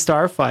Y-Wing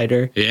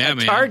Starfighter. Yeah, at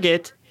man.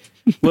 Target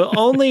will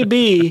only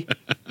be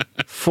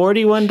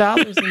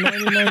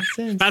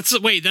 $41.99. That's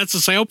the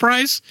sale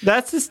price?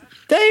 That's the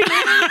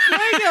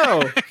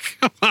Lego.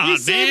 Come on, You're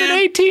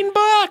saving $18.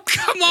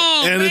 Come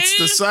on, and man. it's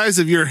the size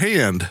of your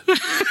hand.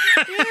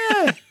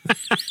 Yeah.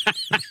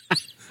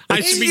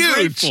 I should be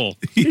grateful.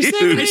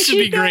 I should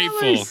be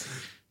grateful.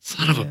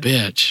 Son of a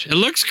bitch. It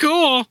looks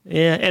cool.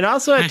 Yeah, and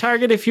also at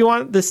Target, if you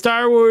want the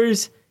Star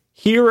Wars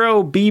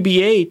Hero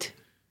BB-8,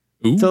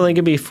 it's only going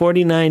to be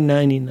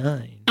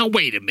 $49.99. Now,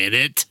 wait a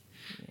minute.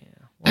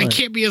 That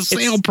can't be a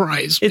sale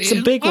price, It's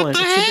man. a big What one. the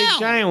It's a hell? big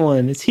giant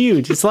one. It's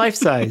huge. It's life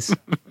size.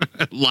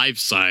 Life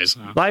size,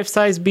 huh? Life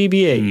size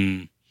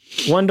BB-8.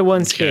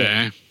 1-to-1 scale.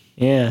 Okay.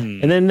 Yeah.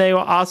 And then they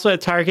will also at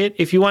Target,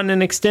 if you want an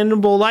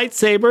extendable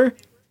lightsaber,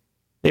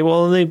 they will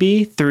only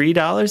be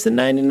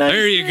 $3.99.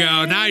 There you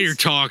go. Now you're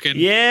talking.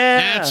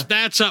 Yeah.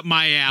 That's up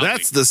my alley.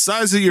 That's the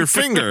size of your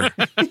finger.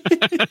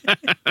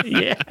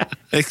 Yeah.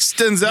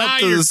 Extends Now out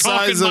to you're the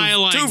size talking my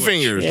of 2 language.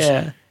 fingers.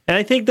 Yeah. And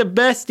I think the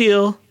best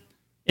deal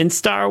in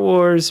Star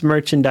Wars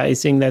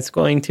merchandising that's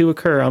going to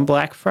occur on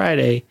Black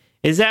Friday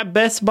is at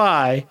Best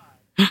Buy,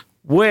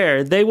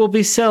 where they will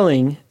be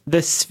selling the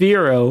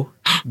Sphero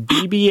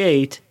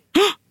BB-8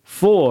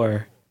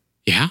 for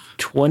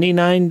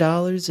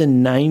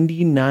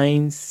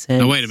 $29.99.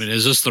 Now, wait a minute.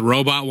 Is this the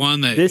robot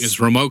one that is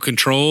remote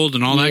controlled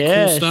and all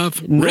that cool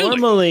stuff?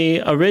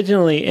 Really?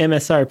 Originally,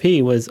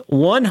 MSRP was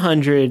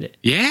 $129.99.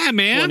 Yeah,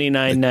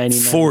 man.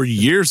 4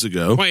 years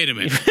ago. Wait a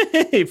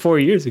minute. 4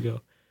 years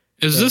ago.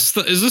 Is this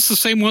the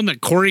same one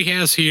that Corey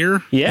has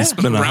here? Yeah. It's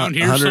been around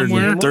here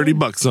somewhere.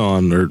 $130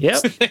 on. Or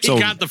Yep. He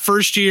got the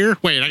first year.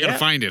 Wait, I gotta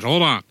find it.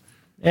 Hold on.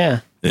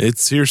 Yeah.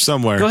 It's here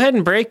somewhere. Go ahead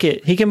and break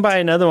it. He can buy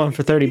another one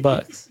for $30.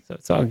 So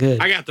it's all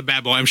good. I got the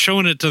bad boy. I'm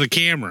showing it to the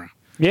camera.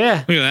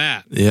 Yeah. Look at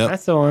that. Yep.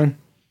 That's the one.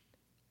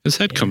 His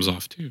head comes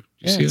off too.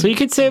 Yeah. So you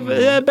could save.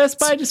 Best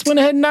Buy just went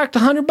ahead and knocked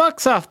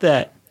 $100 off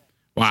that.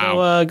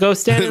 Wow. So go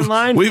stand in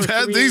line. We've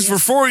had these for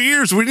 4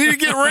 years. We need to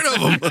get rid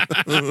of them.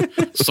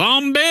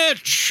 Some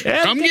bitch.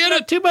 Yeah, Come get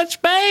it. Too much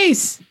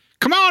space.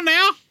 Come on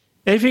now.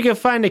 And if you can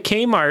find a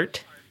Kmart,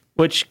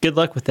 which good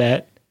luck with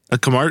that. A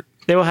Kmart?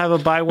 They will have a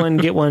buy one,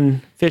 get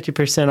one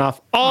 50%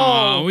 off.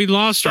 Oh, we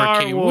lost our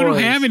Star Kmart. We don't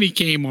Wars. have any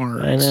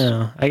Kmarts. I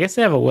know. I guess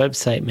they have a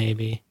website,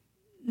 maybe.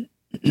 I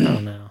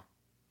don't know.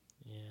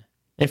 Yeah.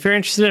 If you're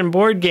interested in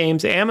board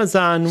games,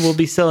 Amazon will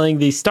be selling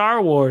the Star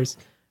Wars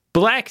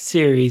Black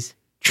Series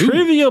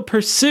Trivial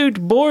Pursuit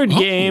board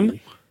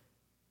game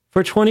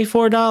for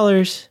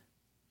 $24.83.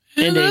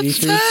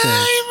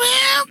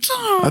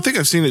 I think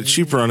I've seen it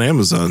cheaper on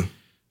Amazon.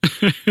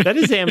 That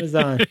is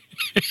Amazon.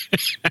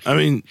 I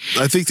mean,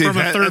 I think they've From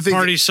a had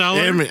third-party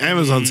seller?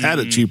 Amazon's had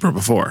it cheaper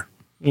before.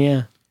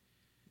 Yeah.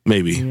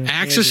 Maybe.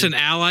 Axis and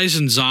Allies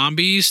and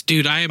Zombies.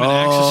 Dude, I am an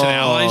Axis and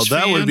Allies fan.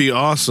 that would be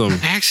awesome.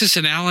 Axis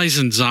and Allies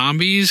and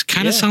Zombies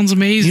kind of sounds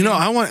amazing. You know,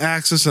 I want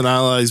Axis and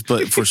Allies,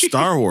 but for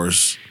Star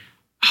Wars.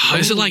 Oh,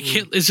 is it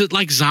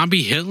like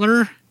Zombie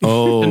Hitler?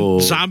 Oh.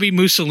 And Zombie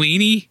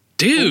Mussolini?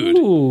 Dude.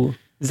 Ooh.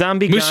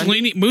 Zombie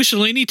Gandhi.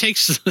 Mussolini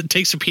takes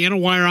a piano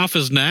wire off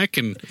his neck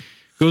and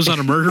goes on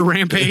a murder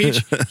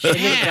rampage.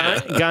 Yeah.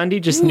 Gandhi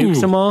just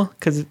nukes them all?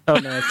 Because no,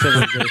 it's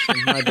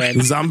Civilization. My bad.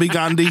 Zombie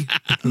Gandhi.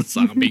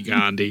 Zombie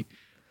Gandhi.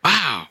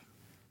 Wow.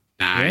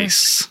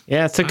 Nice.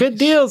 Yeah, so good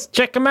deals.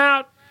 Check them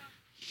out.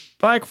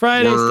 Black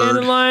Friday, Word. stand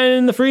in line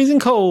in the freezing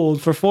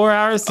cold for 4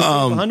 hours to save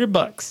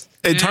 $100.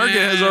 And Target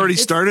has already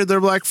started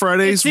their Black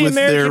Fridays It's the with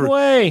American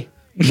way.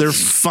 their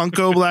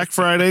Funko Black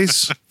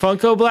Fridays.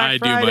 Funko Black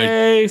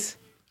Fridays.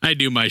 I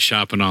do my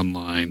shopping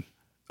online.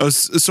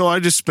 So I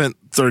just spent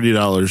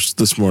 $30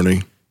 this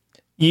morning.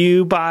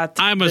 You bought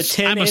I'm a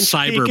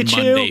Cyber Pikachu?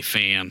 Monday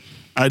fan.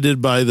 I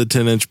did buy the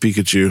 10-inch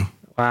Pikachu.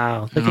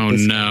 Wow. Look at Oh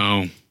this.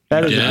 no.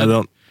 That is I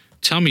don't.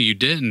 Tell me you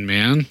didn't,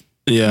 man.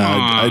 Yeah,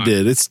 Come I on.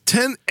 did. It's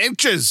 10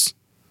 inches.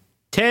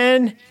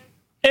 10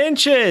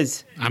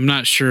 inches. I'm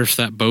not sure if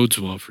that bodes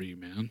well for you,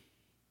 man.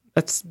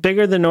 That's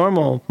bigger than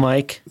normal,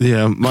 Mike.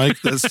 Yeah, Mike,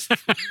 that's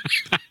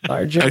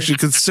Larger. actually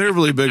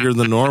considerably bigger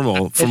than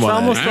normal. From it's what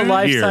almost I a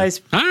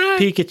life-size All right.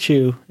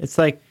 Pikachu. It's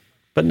like,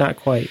 but not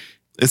quite.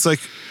 It's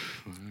like,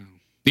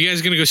 You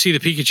guys gonna go see the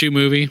Pikachu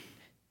movie?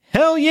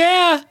 Hell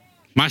yeah.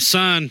 My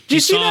son, Did you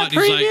see that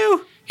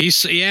preview? We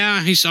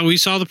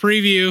saw the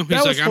preview. That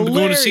He's was like, I'm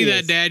going to see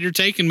hilarious. that, Dad. You're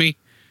taking me.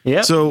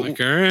 Yep. so, Like,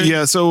 all right.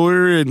 yeah, so we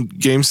were in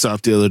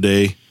GameStop the other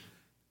day,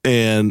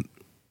 and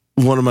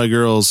one of my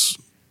girls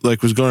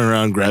was going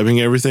around grabbing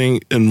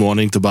everything and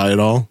wanting to buy it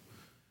all.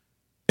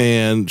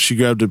 and she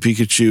grabbed a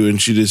Pikachu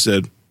and she just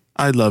said,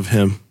 "I love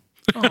him."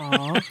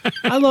 Aw,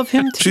 I love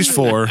him too. She's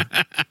 4.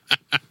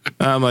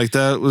 I'm like,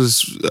 that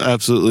was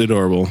absolutely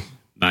adorable.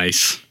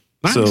 Nice.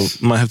 So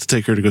might have to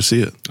take her to go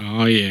see it.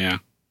 Oh, yeah.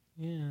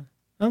 Yeah.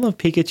 I love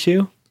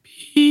Pikachu.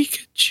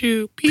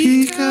 Pikachu.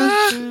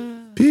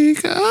 Pika.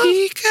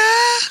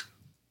 Pika.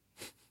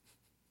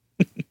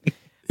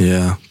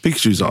 Yeah.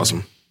 Pikachu's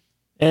awesome.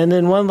 And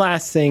then one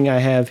last thing I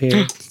have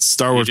here.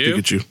 Star Wars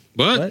You do? Pikachu.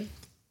 What?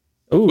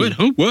 Ooh, What?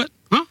 Who? What?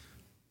 Huh?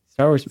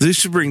 Star Wars. They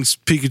should bring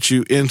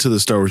Pikachu into the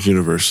Star Wars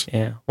universe.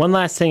 Yeah. One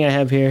last thing I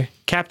have here.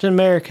 Captain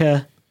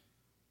America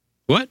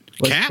What?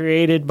 was Cat?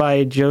 created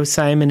by Joe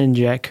Simon and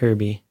Jack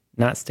Kirby,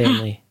 not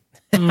Stanley.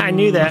 I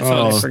knew that,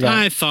 but I forgot.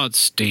 I thought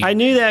Steve. I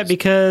knew that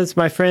because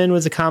my friend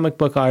was a comic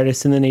book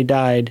artist and then he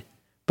died,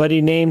 but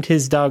he named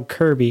his dog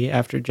Kirby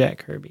after Jack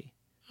Kirby.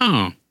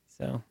 Oh.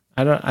 So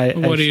I don't. I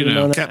What do you should have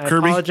know? known that. Cap I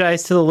Kirby?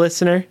 apologize to the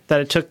listener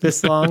that it took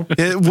this long.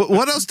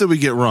 What else did we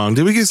get wrong?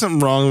 Did we get something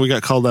wrong we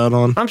got called out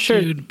on? I'm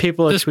sure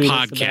people are This tweeting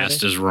us about podcast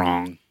it. is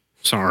wrong.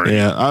 Sorry.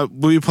 Yeah,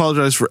 we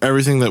apologize for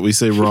everything that we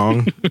say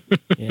wrong.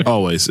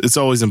 Always. It's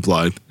always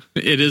implied.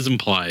 It is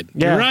implied.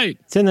 Yeah, You're right.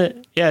 It's in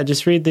the. Yeah,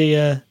 just read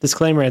the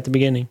disclaimer at the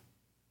beginning.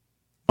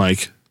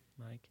 Mike.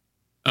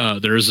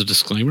 There is a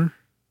disclaimer.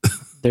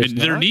 There's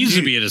There not? needs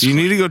to be a You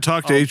disclaimer. need to go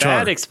talk to HR.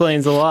 That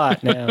explains a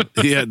lot now.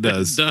 Yeah, it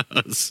does. It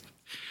does.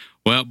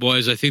 Well,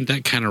 boys, I think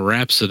that kind of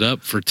wraps it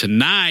up for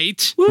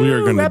tonight. We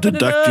are going to wrapping it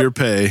deduct up. your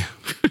pay.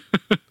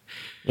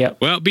 Yep.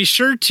 Well, be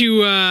sure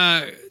to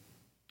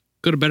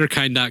go to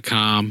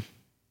betterkind.com.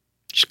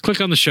 Just click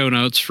on the show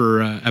notes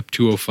for EP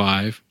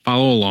 205.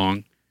 Follow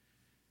along.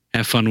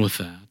 Have fun with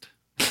that.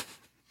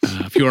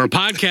 If you are a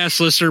podcast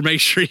listener, make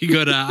sure you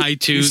go to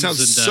iTunes You sound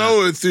and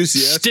so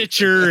enthusiastic.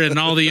 Stitcher and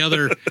all the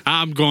other.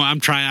 I'm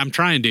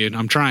trying, dude.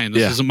 I'm trying.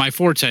 This Yeah. isn't my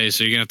forte,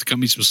 so you're gonna have to cut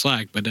me some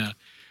slack. But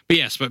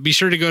yes, but be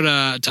sure to go to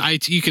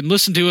iTunes. You can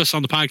listen to us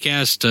on the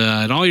podcast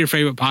at all your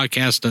favorite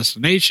podcast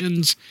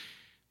destinations.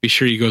 Be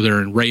sure you go there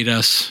and rate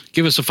us.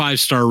 Give us a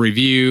 5-star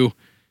review.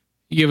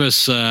 Give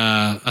us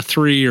a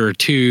 3 or a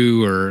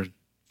 2 or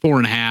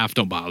 4.5.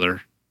 Don't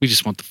bother. We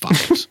just want the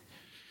 5s.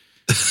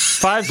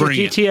 5's the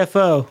Bring it.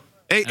 GTFO.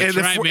 Hey, That's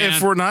and right, if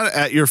man. we're not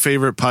at your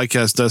favorite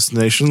podcast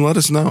destination, let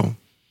us know.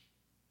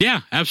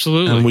 Yeah,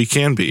 absolutely. And we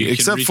can be. You can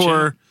Except reach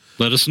for out.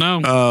 Let us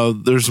know.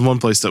 there's one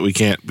place that we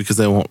can't because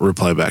they won't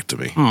reply back to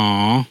me.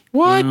 Aw.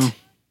 What? Well,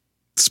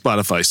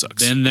 Spotify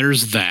sucks. then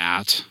there's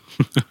that.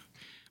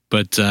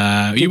 But you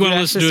you want to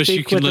have listen to to us, you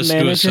speak can with the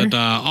listen to us manager?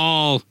 at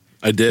all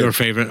I did. your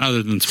favorite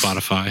other than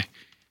Spotify.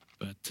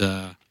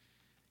 But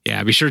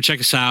yeah, be sure to check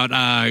us out.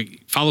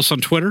 Follow us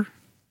on Twitter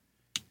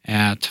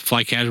at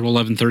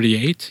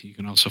FlyCasual1138. You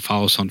can also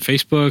follow us on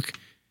Facebook,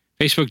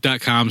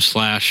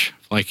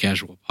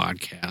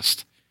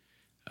 facebook.com/FlyCasualPodcast.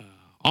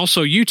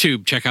 Also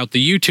YouTube, check out the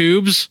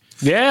YouTubes.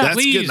 Yeah. That's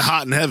please. getting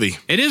hot and heavy.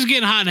 It is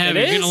getting hot and heavy.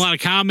 It We're getting is? a lot of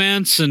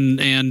comments and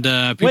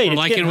people Wait, are it's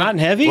liking getting it. hot and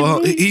heavy? Well,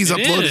 Really? he's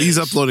is.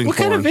 uploading What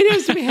porn. kind of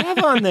videos do we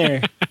have on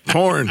there?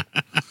 Porn.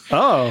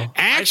 Oh.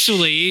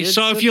 Actually, should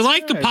so if you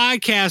like the subscribe.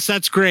 podcast,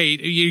 that's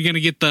great. You're going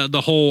to get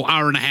the whole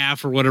hour and a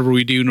half or whatever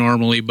we do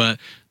normally. But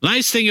the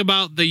nice thing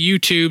about the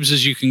YouTubes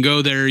is you can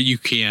go there, you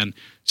can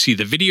see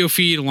the video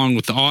feed along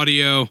with the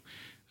audio.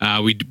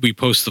 We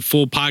post the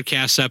full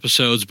podcast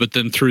episodes, but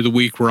then through the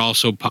week we're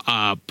also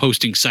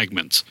posting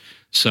segments.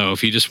 So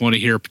if you just want to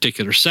hear a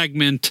particular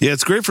segment, Yeah,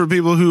 it's great for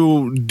people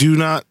who do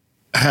not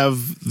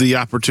have the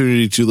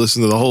opportunity to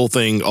listen to the whole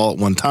thing all at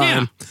one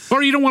time.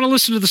 or you don't want to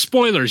listen to the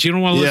spoilers, you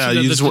don't want to Yeah, listen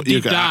you to just the want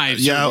deep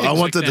dives. Yeah, or I things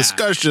want the like that.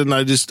 discussion.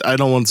 I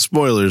don't want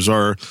spoilers.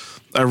 Or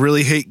I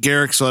really hate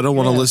Garrick, so I don't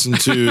want to listen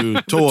to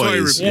The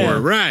toy toys. report, Yeah.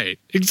 right?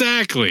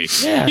 Exactly.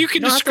 Yeah. You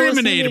can don't have to listen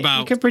to discriminate me. about.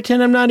 You can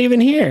pretend I'm not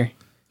even here.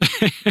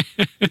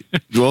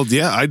 Well,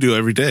 yeah, I do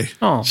every day.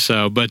 Oh.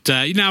 So, but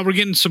we're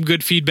getting some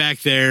good feedback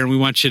there, and we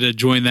want you to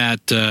join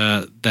that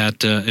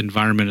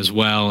environment as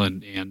well.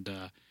 And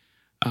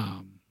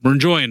we're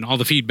enjoying all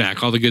the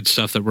feedback, all the good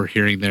stuff that we're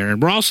hearing there.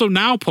 And we're also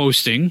now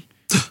posting.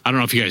 I don't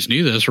know if you guys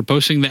knew this. We're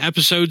posting the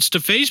episodes to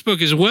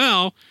Facebook as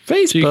well, so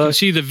you can Facebook.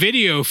 see the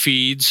video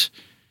feeds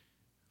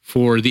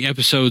for the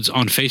episodes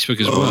on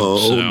Facebook as well. Oh,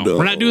 So no.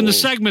 we're not doing the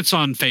segments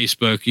on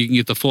Facebook. You can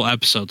get the full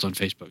episodes on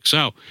Facebook.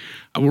 So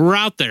we're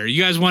out there.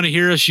 You guys want to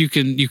hear us? You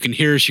can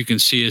hear us. You can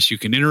see us. You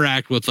can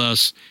interact with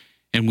us,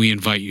 and we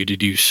invite you to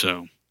do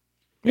so.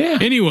 Yeah.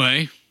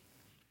 Anyway,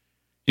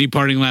 any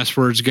parting last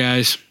words,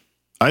 guys?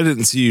 I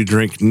didn't see you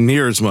drink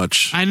near as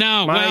much. I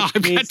know. Mike Well,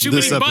 I've got needs too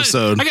this many buttons.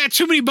 episode. I got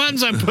too many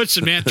buttons I'm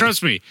pushing, man.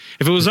 Trust me.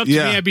 If it was up to me,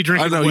 I'd be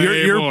drinking I know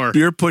way you're more.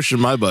 you're pushing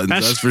my buttons.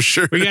 That's for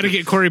sure. We got to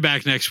get Corey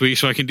back next week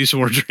so I can do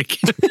some more drinking.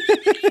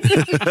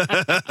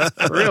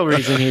 The real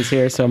reason he's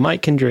here, so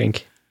Mike can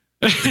drink.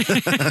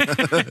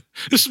 This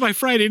is my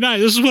Friday night.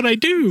 This is what I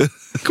do.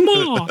 Come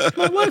on.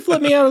 My wife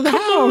let me out of the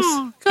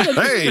house.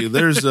 Hey,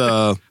 there's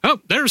Oh,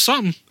 there's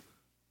something.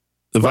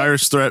 the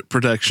virus threat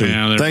protection.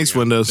 Yeah, there Thanks, we go.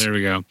 Windows. There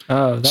we go.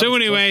 Oh, that So was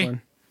a anyway- close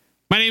one.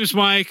 My name's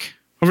Mike.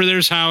 Over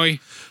there's Howie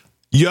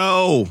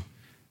Yo,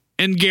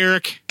 and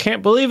Garrick.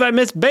 Can't believe I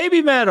missed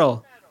Baby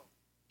Metal.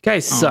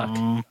 Guys suck.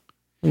 Aw.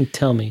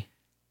 Tell me.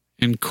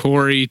 And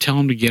Corey, tell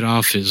him to get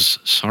off his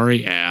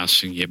sorry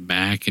ass and get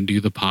back and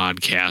do the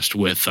podcast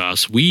with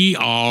us. We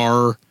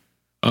are...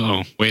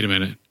 wait a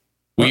minute.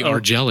 We are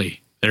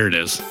Jelly. There it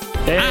is.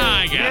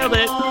 I got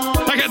it.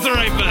 I got the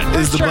right button.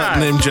 Is the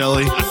button named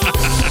Jelly?